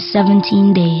 months, and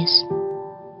 17 days.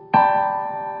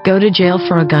 Go to jail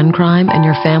for a gun crime and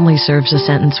your family serves a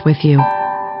sentence with you.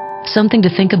 Something to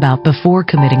think about before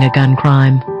committing a gun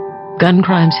crime. Gun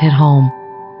crimes hit home.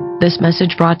 This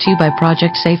message brought to you by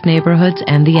Project Safe Neighborhoods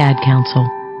and the Ad Council.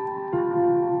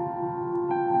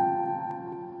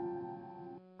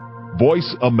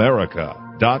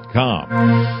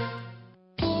 VoiceAmerica.com.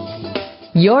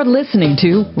 You're listening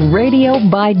to Radio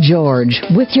by George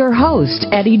with your host,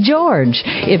 Eddie George.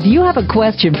 If you have a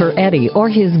question for Eddie or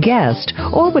his guest,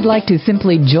 or would like to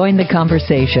simply join the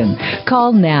conversation,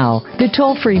 call now. The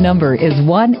toll-free number is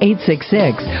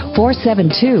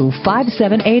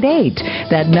 1-866-472-5788.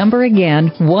 That number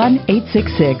again,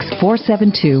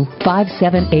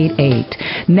 1-866-472-5788.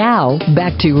 Now,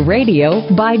 back to Radio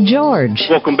by George.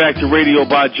 Welcome back to Radio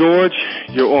by George.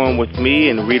 You're on with me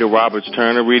and Rita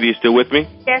Roberts-Turner. Rita, you still with me?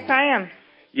 Yes, I am.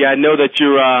 Yeah, I know that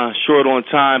you're short on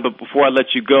time, but before I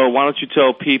let you go, why don't you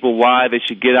tell people why they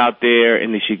should get out there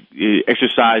and they should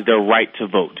exercise their right to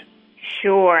vote?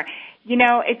 Sure. You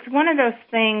know, it's one of those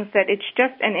things that it's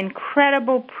just an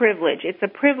incredible privilege. It's a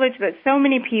privilege that so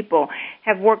many people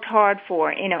have worked hard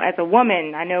for. You know, as a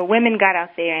woman, I know women got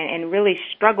out there and really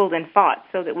struggled and fought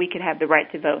so that we could have the right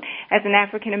to vote. As an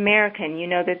African American, you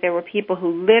know that there were people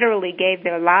who literally gave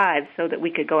their lives so that we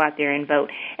could go out there and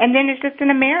vote. And then it's just an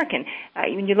American.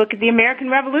 When you look at the American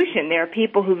Revolution, there are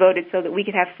people who voted so that we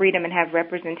could have freedom and have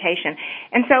representation.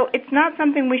 And so it's not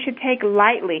something we should take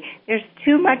lightly. There's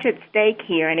too much at stake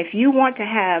here, and if you want to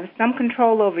have some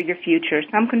control over your future,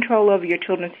 some control over your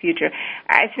children's future,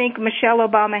 I think Michelle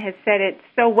Obama has said it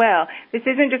so well. This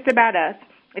isn't just about us.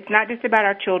 It's not just about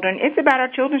our children. It's about our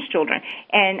children's children.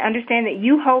 And understand that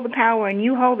you hold the power and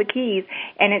you hold the keys,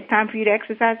 and it's time for you to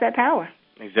exercise that power.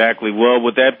 Exactly. Well,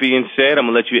 with that being said, I'm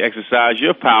going to let you exercise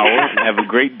your power and have a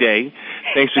great day.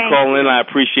 Thanks for calling in. I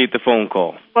appreciate the phone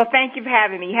call. Well, thank you for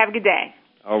having me. You have a good day.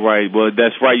 All right. Well,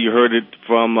 that's right. You heard it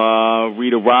from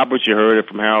Rita Roberts. You heard it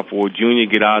from Harold Ford Jr.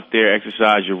 Get out there,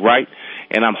 exercise your right.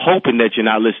 And I'm hoping that you're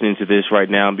not listening to this right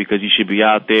now because you should be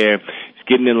out there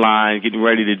getting in line, getting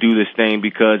ready to do this thing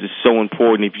because it's so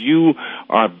important. If you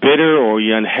are bitter or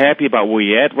you're unhappy about where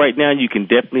you're at right now, you can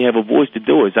definitely have a voice to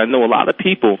do it. I know a lot of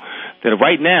people that are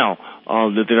right now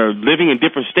that are living in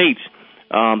different states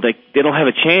that they don't have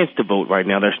a chance to vote right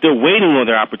now. They're still waiting on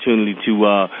their opportunity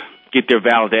to get their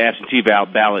ballot, their absentee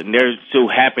ballot, and they're so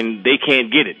happy they can't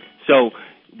get it. So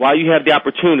while you have the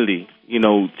opportunity, you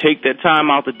know, take that time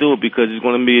out to do it because it's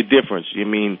going to be a difference. I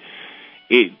mean,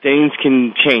 things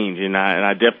can change, and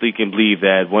I definitely can believe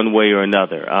that one way or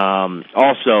another.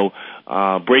 Also,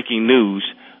 breaking news,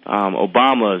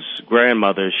 Obama's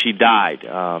grandmother, she died.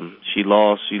 She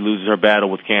loses her battle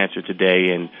with cancer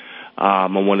today, and I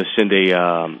want to send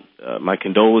my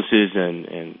condolences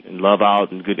and love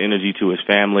out and good energy to his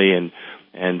family, and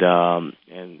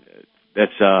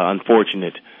that's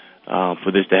unfortunate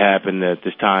for this to happen at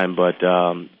this time, but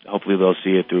hopefully they'll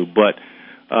see it through. But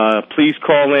please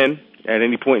call in at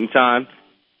any point in time,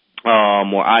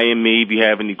 or IM me if you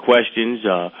have any questions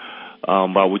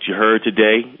about what you heard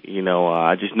today. You know,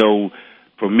 I just know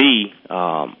for me,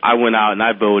 I went out and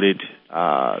I voted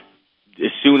as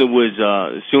soon as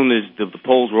the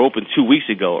polls were open 2 weeks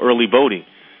ago, early voting,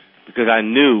 because I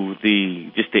knew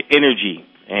the energy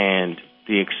and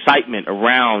the excitement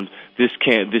around this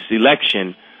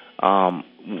election,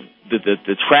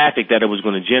 the traffic that it was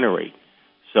going to generate.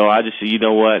 So I just said, you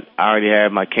know what? I already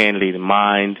have my candidate in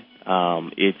mind.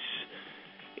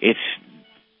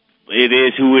 It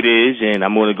is who it is, and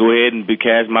I'm going to go ahead and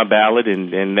cast my ballot,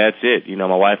 and that's it. You know,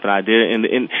 my wife and I did it,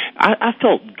 and I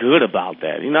felt good about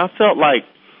that. You know, I felt like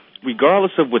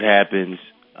regardless of what happens,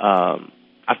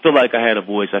 I feel like I had a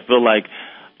voice. I feel like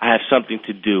I have something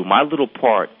to do. My little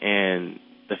part in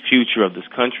the future of this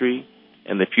country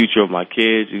and the future of my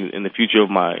kids and the future of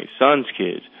my son's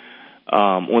kids,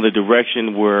 on the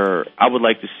direction where I would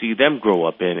like to see them grow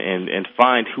up in and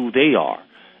find who they are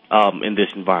in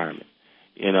this environment.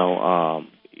 You know,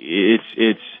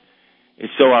 it's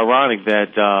so ironic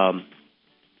that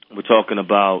we're talking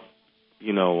about,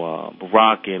 you know,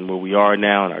 Barack and where we are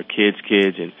now and our kids,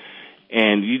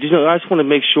 and you just know, I just want to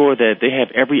make sure that they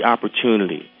have every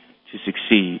opportunity to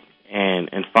succeed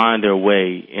and find their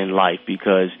way in life,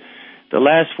 because the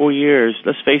last 4 years,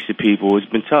 let's face it, people, it's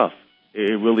been tough.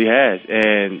 It really has.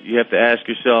 And you have to ask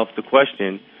yourself the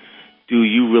question, do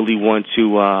you really want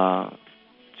to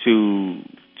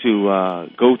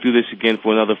go through this again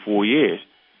for another 4 years?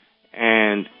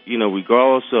 And, you know,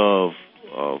 regardless of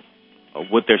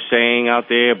what they're saying out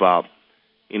there about,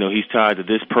 you know, he's tied to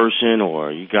this person,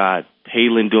 or you got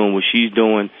Palin doing what she's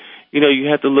doing, you know, you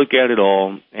have to look at it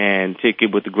all and take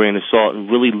it with a grain of salt and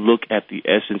really look at the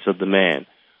essence of the man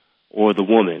or the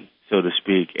woman, so to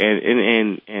speak,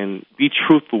 and be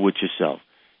truthful with yourself.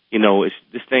 You know,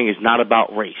 this thing is not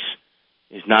about race.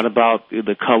 It's not about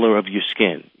the color of your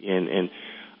skin. And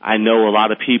I know a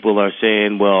lot of people are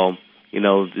saying, well, you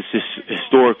know, this is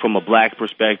historic from a black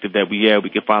perspective that we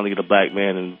can finally get a black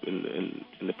man in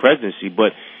the presidency,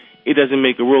 but it doesn't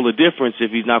make a world of difference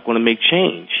if he's not going to make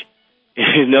change.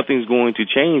 Nothing's going to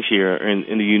change here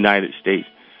in the United States,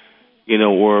 you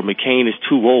know, or McCain is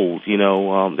too old, you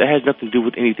know. That has nothing to do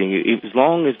with anything. As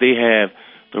long as they have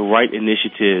the right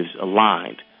initiatives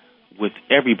aligned with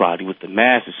everybody, with the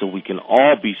masses, so we can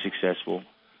all be successful,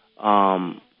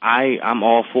 I'm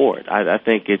all for it. I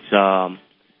think it's a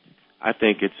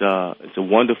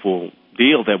wonderful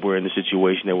deal that we're in the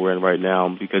situation that we're in right now,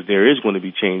 because there is going to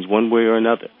be change one way or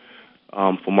another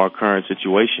from our current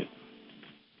situation.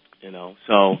 You know,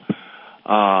 so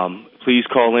please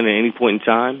call in at any point in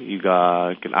time. You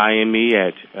can IM me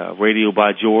at Radio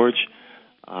by George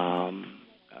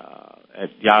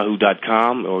at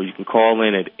yahoo.com, or you can call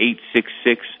in at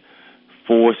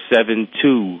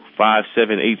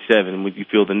 866-472-5787 when you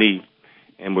feel the need.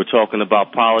 And we're talking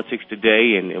about politics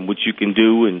today and what you can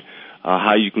do and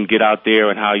how you can get out there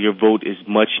and how your vote is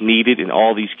much needed in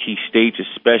all these key states,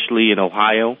 especially in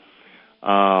Ohio.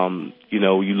 You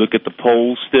know, you look at the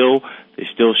polls still, they're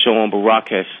still showing Barack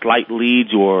has slight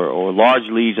leads or large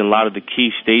leads in a lot of the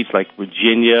key states like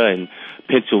Virginia and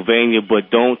Pennsylvania, but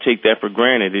don't take that for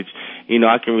granted. It's, you know,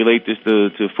 I can relate this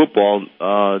to football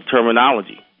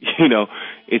terminology. You know,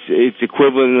 it's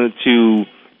equivalent to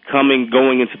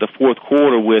going into the fourth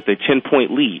quarter with a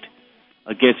 10-point lead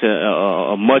against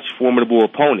a much formidable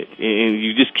opponent, and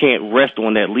you just can't rest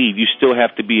on that lead. You still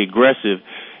have to be aggressive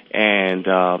and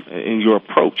in your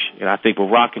approach. And I think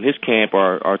Barack and his camp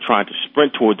are trying to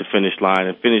sprint toward the finish line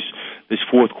and finish this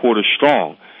fourth quarter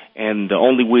strong. And the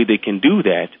only way they can do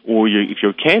that, or if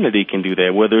your candidate can do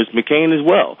that, whether it's McCain as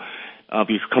well,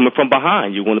 you're coming from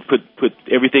behind. You want to put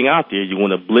everything out there. You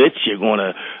want to blitz. You're going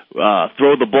to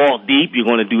throw the ball deep. You're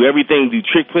going to do everything, do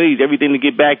trick plays, everything to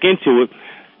get back into it.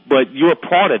 But you're a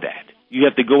part of that. You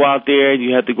have to go out there and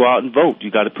you have to go out and vote. You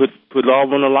got to put it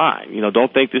all on the line. You know,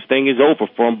 don't think this thing is over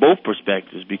from both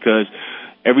perspectives, because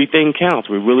everything counts.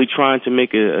 We're really trying to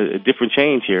make a different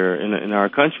change here in our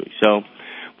country. So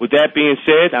with that being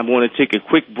said, I'm going to take a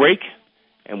quick break.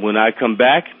 And when I come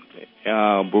back,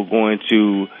 we're going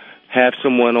to have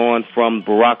someone on from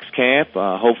Barack's camp.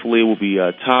 Hopefully it will be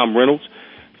Tom Reynolds.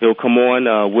 He'll come on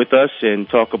with us and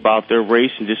talk about their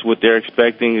race and just what they're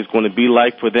expecting is going to be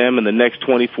like for them in the next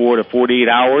 24 to 48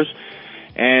 hours.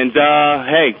 And,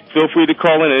 hey, feel free to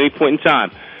call in at any point in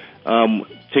time.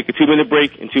 Take a 2-minute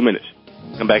break in 2 minutes.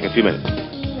 Come back in 2 minutes.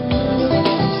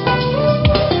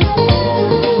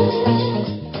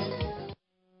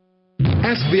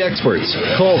 Ask the experts.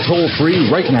 Call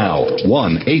toll-free right now,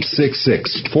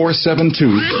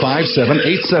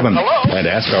 1-866-472-5787. And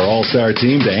ask our All-Star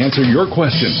team to answer your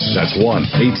question. That's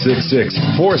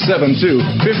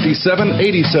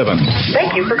 1-866-472-5787.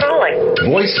 Thank you for calling.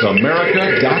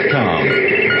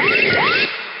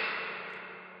 VoiceAmerica.com.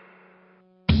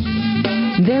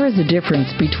 There is a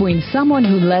difference between someone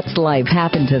who lets life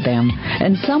happen to them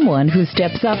and someone who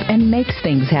steps up and makes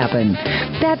things happen.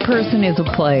 That person is a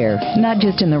player, not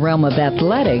just in the realm of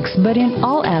athletics, but in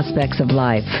all aspects of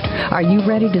life. Are you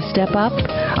ready to step up?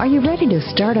 Are you ready to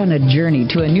start on a journey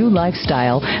to a new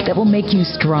lifestyle that will make you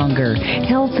stronger,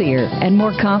 healthier, and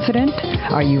more confident?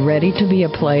 Are you ready to be a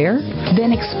player?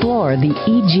 Then explore the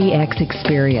EGX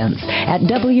experience at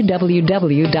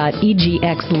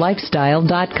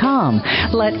www.egxlifestyle.com.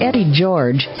 Let Eddie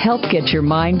George help get your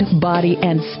mind, body,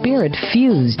 and spirit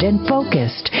fused and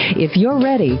focused. If you're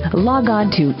ready, log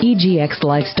on to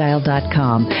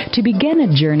egxlifestyle.com to begin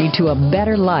a journey to a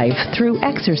better life through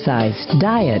exercise,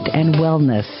 diet, and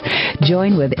wellness.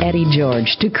 Join with Eddie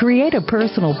George to create a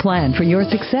personal plan for your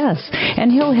success,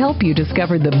 and he'll help you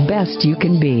discover the best you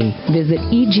can be. Visit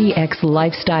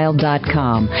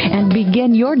egxlifestyle.com and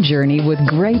begin your journey with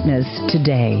greatness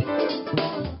today.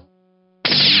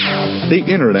 The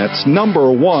Internet's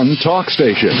 #1 talk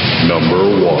station.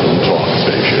 #1 talk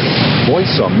station.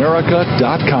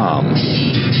 VoiceAmerica.com.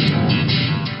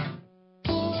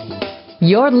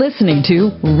 You're listening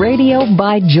to Radio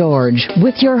by George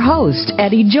with your host,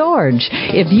 Eddie George.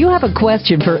 If you have a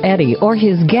question for Eddie or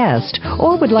his guest,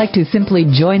 or would like to simply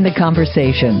join the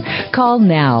conversation, call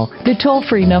now. The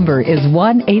toll-free number is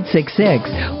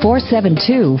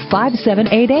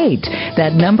 1-866-472-5788.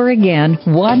 That number again,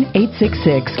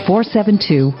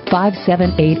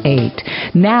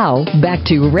 1-866-472-5788. Now, back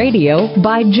to Radio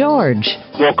by George.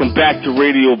 Welcome back to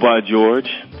Radio by George.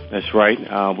 That's right.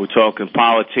 We're talking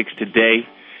politics today.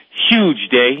 Huge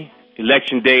day.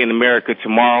 Election day in America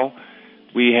tomorrow.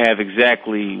 We have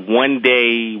exactly 1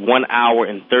 day, 1 hour,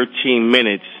 and 13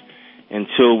 minutes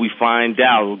until we find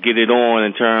out. We'll get it on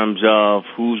in terms of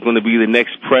who's going to be the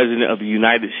next president of the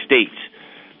United States,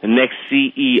 the next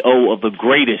CEO of the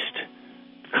greatest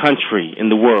country in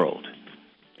the world.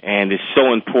 And it's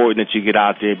so important that you get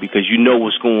out there because you know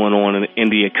what's going on in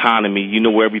the economy. You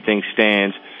know where everything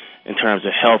stands in terms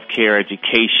of health care,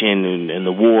 education, and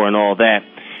the war and all that.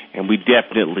 And we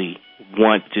definitely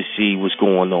want to see what's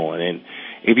going on. And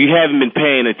if you haven't been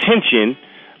paying attention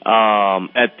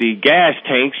at the gas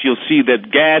tanks, you'll see that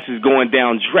gas is going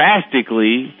down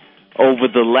drastically over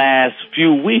the last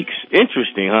few weeks.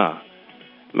 Interesting, huh?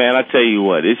 Man, I tell you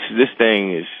what, this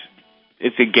thing is,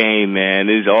 it's a game, man.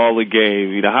 It's all a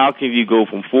game. You know, how can you go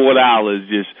from $4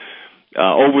 just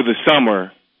over the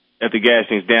summer at the gas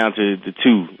tanks down to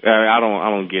 $2? I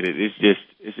don't get it.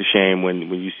 It's a shame when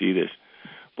you see this.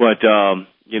 But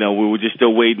you know, we were just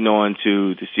still waiting on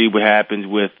to see what happens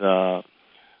with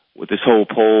this whole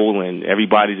poll, and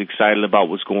everybody's excited about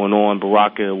what's going on.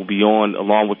 Barack will be on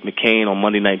along with McCain on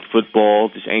Monday Night Football.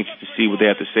 Just anxious to see what they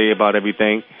have to say about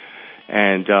everything.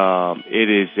 And it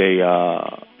is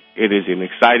an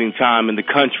exciting time in the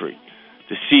country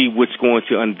to see what's going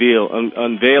to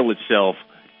unveil itself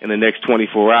in the next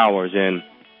 24 hours. And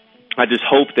I just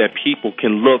hope that people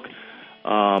can look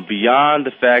beyond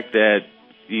the fact that,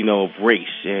 you know, of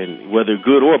race and whether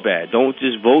good or bad. Don't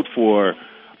just vote for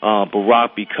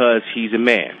Barack because he's a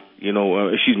man. You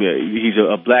know, he's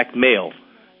a black male.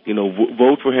 You know,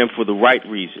 vote for him for the right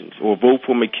reasons, or vote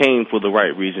for McCain for the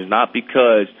right reasons, not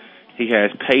because he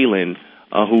has Palin,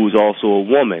 who is also a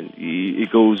woman. It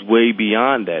goes way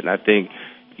beyond that. And I think,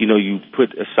 you know, you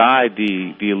put aside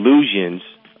the illusions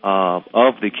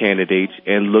of the candidates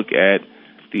and look at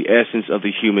the essence of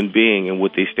the human being and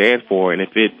what they stand for. And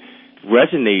if it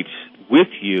resonates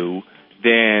with you,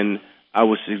 then I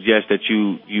would suggest that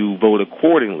you vote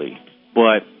accordingly.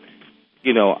 But,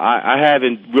 you know, I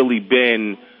haven't really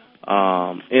been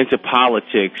into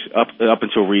politics up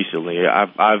until recently.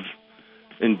 I've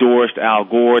endorsed Al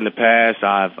Gore in the past.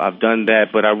 I've done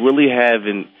that, but I really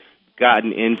haven't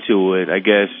gotten into it, I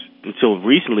guess, until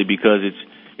recently, because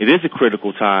it is a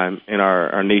critical time in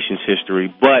our nation's history.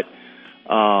 But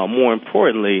more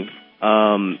importantly,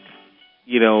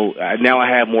 you know, now I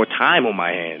have more time on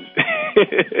my hands.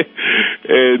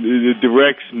 And it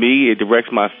directs me, it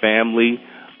directs my family.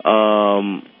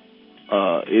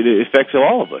 It affects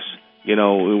all of us. You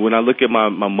know, when I look at my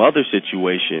mother's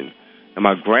situation and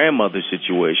my grandmother's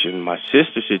situation, my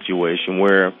sister's situation,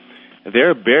 where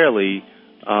they're barely,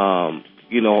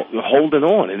 you know, holding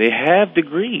on. And they have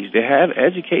degrees, they have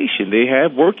education, they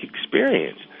have work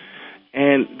experience.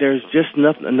 And there's just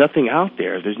nothing out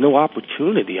there. There's no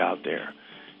opportunity out there.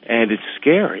 And it's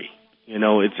scary. You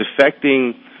know, it's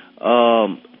affecting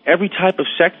every type of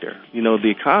sector. You know, the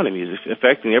economy is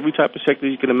affecting every type of sector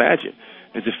you can imagine.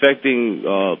 It's affecting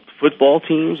football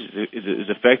teams. It's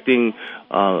affecting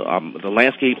the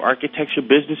landscape architecture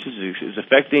businesses. It's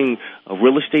affecting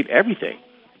real estate, everything.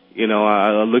 You know,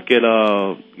 I look at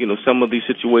you know, some of these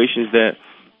situations that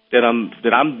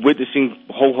I'm witnessing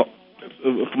from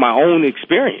my own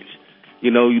experience.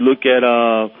 You know, you look at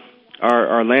our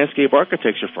landscape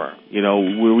architecture firm. You know,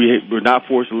 we're not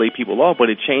forced to lay people off, but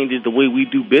it changes the way we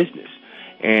do business.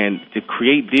 And to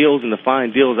create deals and to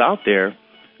find deals out there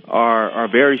are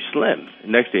very slim,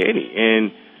 next to any.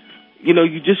 And, you know,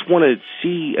 you just want to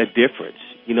see a difference.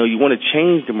 You know, you want to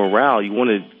change the morale. You want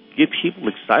to get people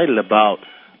excited about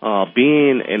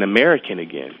being an American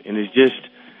again. And it's just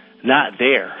not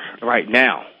there right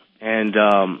now. And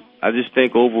I just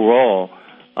think overall,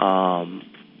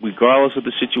 regardless of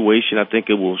the situation, I think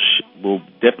it will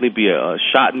definitely be a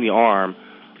shot in the arm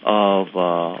of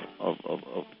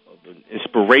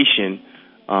inspiration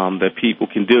that people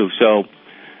can do. So,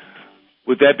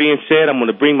 with that being said, I'm going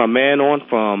to bring my man on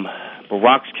from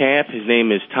Barack's camp. His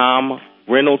name is Tom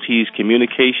Reynolds. He's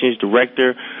Communications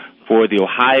Director for the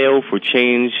Ohio for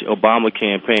Change Obama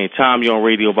campaign. Tom, you're on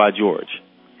Radio by George.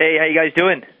 Hey, how you guys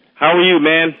doing? How are you,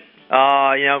 man?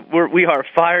 You know, we are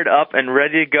fired up and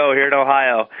ready to go here in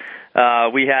Ohio.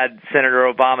 We had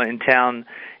Senator Obama in town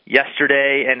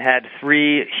yesterday and had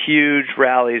 3 huge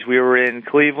rallies. We were in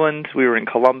Cleveland, we were in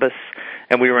Columbus,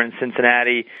 and we were in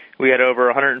Cincinnati. We had over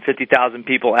 150,000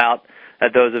 people out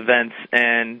at those events,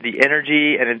 and the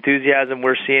energy and enthusiasm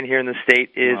we're seeing here in the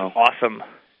state is awesome.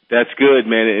 That's good,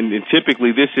 man. And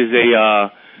typically this is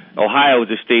Ohio is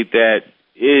a state that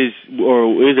is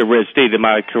a red state. Am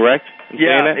I correct?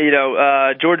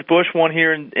 Yeah, George Bush won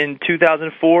here in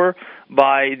 2004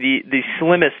 by the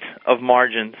slimmest of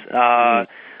margins.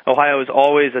 Ohio is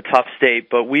always a tough state,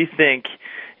 but we think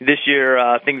this year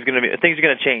things are going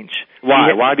to change.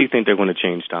 Why? Why do you think they're going to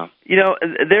change, Tom?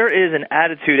 There is an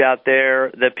attitude out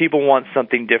there that people want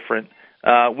something different.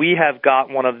 We have got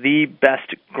one of the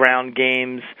best ground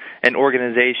games and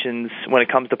organizations when it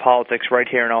comes to politics right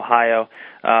here in Ohio.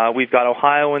 We've got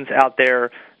Ohioans out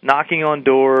there knocking on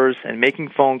doors and making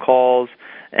phone calls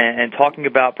and talking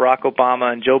about Barack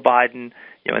Obama and Joe Biden,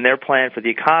 and their plan for the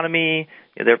economy,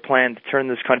 their plan to turn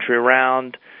this country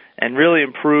around and really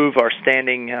improve our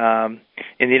standing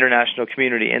in the international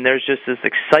community. And there's just this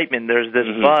excitement, there's this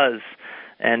buzz,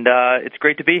 and it's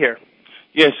great to be here.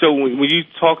 Yeah, so when you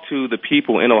talk to the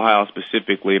people in Ohio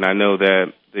specifically, and I know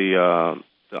that the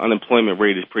unemployment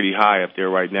rate is pretty high up there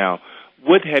right now,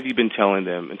 what have you been telling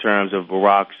them in terms of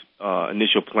Barack's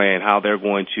initial plan, how they're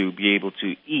going to be able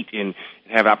to eat and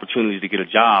have opportunities to get a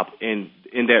job in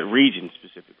that region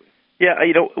specifically? Yeah,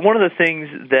 one of the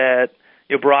things that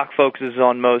Barack focuses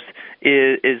on most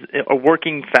is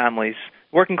working families,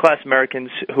 working class Americans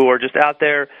who are just out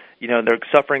there. They're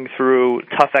suffering through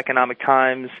tough economic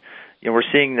times. We're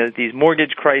seeing these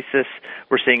mortgage crisis.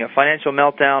 We're seeing a financial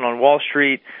meltdown on Wall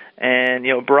Street. And,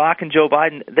 Barack and Joe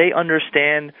Biden, they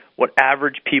understand what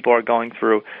average people are going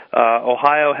through.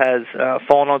 Ohio has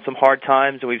fallen on some hard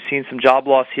times, and we've seen some job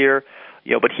loss here.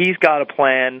 But he's got a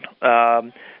plan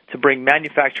to bring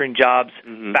manufacturing jobs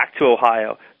back to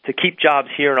Ohio, to keep jobs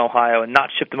here in Ohio and not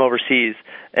ship them overseas.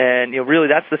 And, really,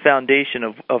 that's the foundation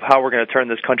of how we're going to turn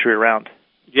this country around.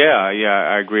 Yeah,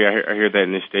 I agree. I hear that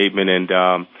in this statement,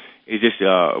 and it's just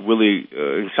a really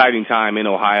exciting time in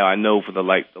Ohio. I know for the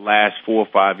last 4 or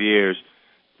 5 years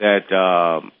that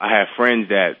I have friends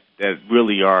that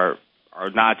really are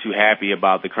not too happy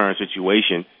about the current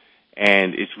situation,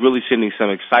 and it's really sending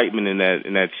some excitement in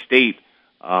that state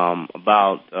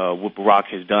about what Barack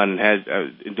has done and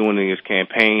has doing in his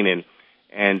campaign,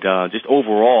 and just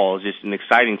overall, just an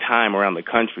exciting time around the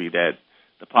country. That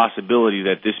the possibility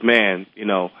that this man,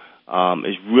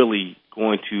 is really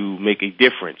going to make a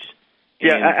difference.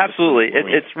 Yeah, absolutely.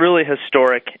 It's really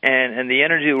historic, and the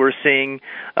energy we're seeing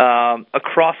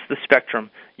across the spectrum,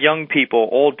 young people,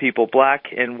 old people, black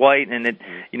and white, and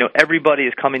everybody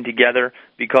is coming together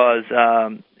because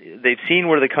they've seen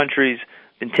where the country's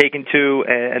been taken to,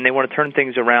 and they want to turn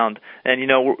things around. And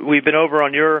we've been over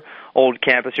on your old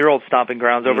campus, your old stomping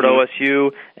grounds, over to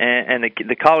OSU, and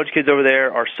the college kids over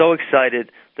there are so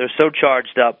excited. They're so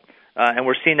charged up, and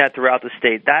we're seeing that throughout the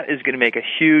state. That is going to make a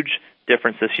huge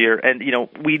difference this year. And,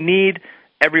 we need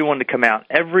everyone to come out.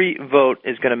 Every vote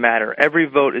is going to matter. Every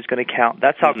vote is going to count.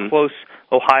 That's how close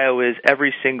Ohio is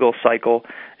every single cycle,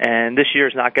 and this year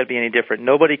is not going to be any different.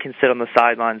 Nobody can sit on the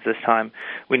sidelines this time.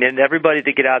 We need everybody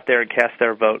to get out there and cast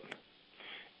their vote.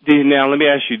 Now, let me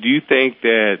ask you, do you think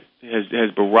that has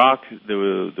Barack,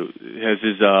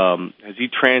 has he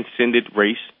transcended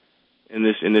race in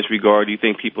this regard? Do you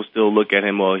think people still look at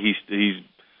him, well, he's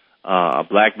a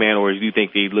black man, or do you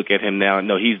think they look at him now and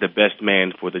no, he's the best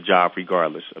man for the job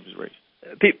regardless of his race?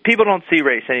 People don't see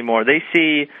race anymore. They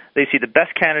see the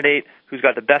best candidate who's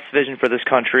got the best vision for this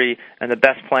country and the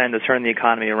best plan to turn the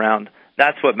economy around.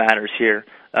 That's what matters here.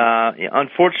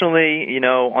 Unfortunately,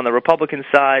 on the Republican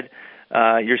side,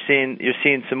 you're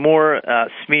seeing some more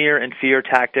smear and fear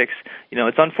tactics.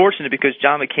 It's unfortunate because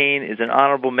John McCain is an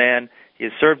honorable man. He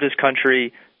has served his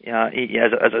country.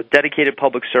 As a dedicated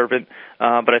public servant,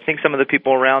 but I think some of the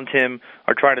people around him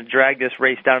are trying to drag this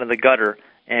race down to the gutter,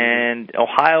 and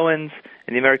Ohioans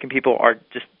and the American people are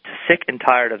just sick and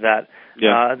tired of that.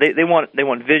 Yeah. They want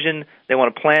vision, they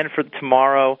want a plan for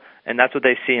tomorrow, and that's what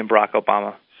they see in Barack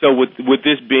Obama. So with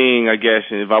this being, I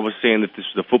guess, if I was saying that this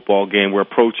was a football game, we're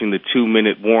approaching the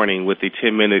 2-minute warning with a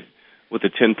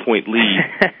 10-point lead.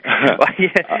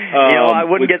 I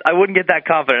wouldn't get that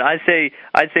confident. I'd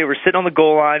say we're sitting on the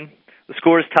goal line. The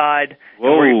score is tied.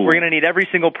 We're going to need every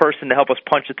single person to help us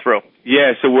punch it through.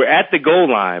 Yeah, so we're at the goal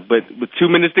line, but with 2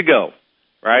 minutes to go,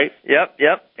 right? Yep.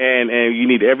 And you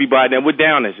need everybody. Now, what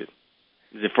down is it?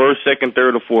 Is it first, second,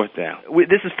 third, or fourth down?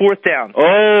 This is fourth down.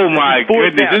 Oh my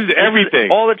goodness! This is everything.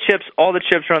 All the chips are on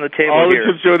the table. All the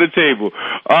chips are on the table.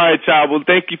 All right, Tom. Well,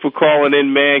 thank you for calling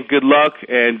in, man. Good luck,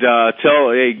 and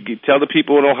tell the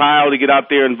people in Ohio to get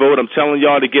out there and vote. I'm telling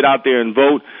y'all to get out there and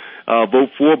vote.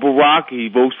 Vote for Barack.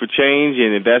 He votes for change,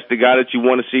 and if that's the guy that you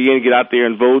want to see in, get out there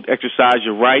and vote. Exercise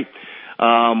your right.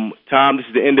 Tom, this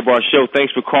is the end of our show.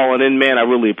 Thanks for calling in, man. I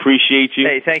really appreciate you.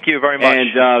 Hey, thank you very much.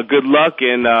 And good luck,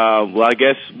 and well, I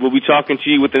guess we'll be talking to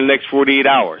you within the next 48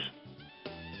 hours.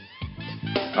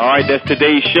 All right, that's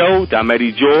today's show. I'm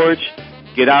Eddie George.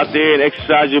 Get out there and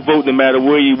exercise your vote no matter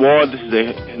where you are. This is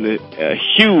a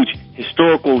huge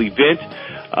historical event.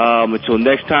 Until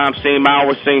next time, same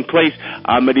hour, same place,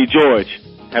 I'm Eddie George.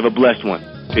 Have a blessed one.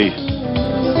 Peace.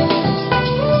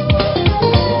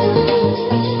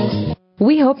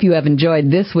 We hope you have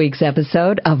enjoyed this week's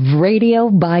episode of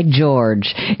Radio by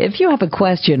George. If you have a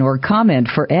question or comment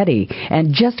for Eddie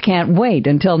and just can't wait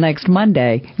until next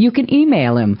Monday, you can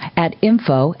email him at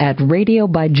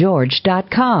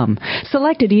info@radiobygeorge.com.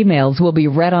 Selected emails will be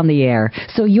read on the air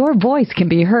so your voice can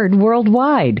be heard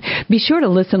worldwide. Be sure to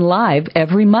listen live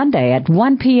every Monday at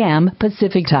 1 p.m.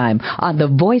 Pacific Time on the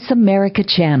Voice America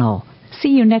channel. See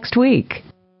you next week.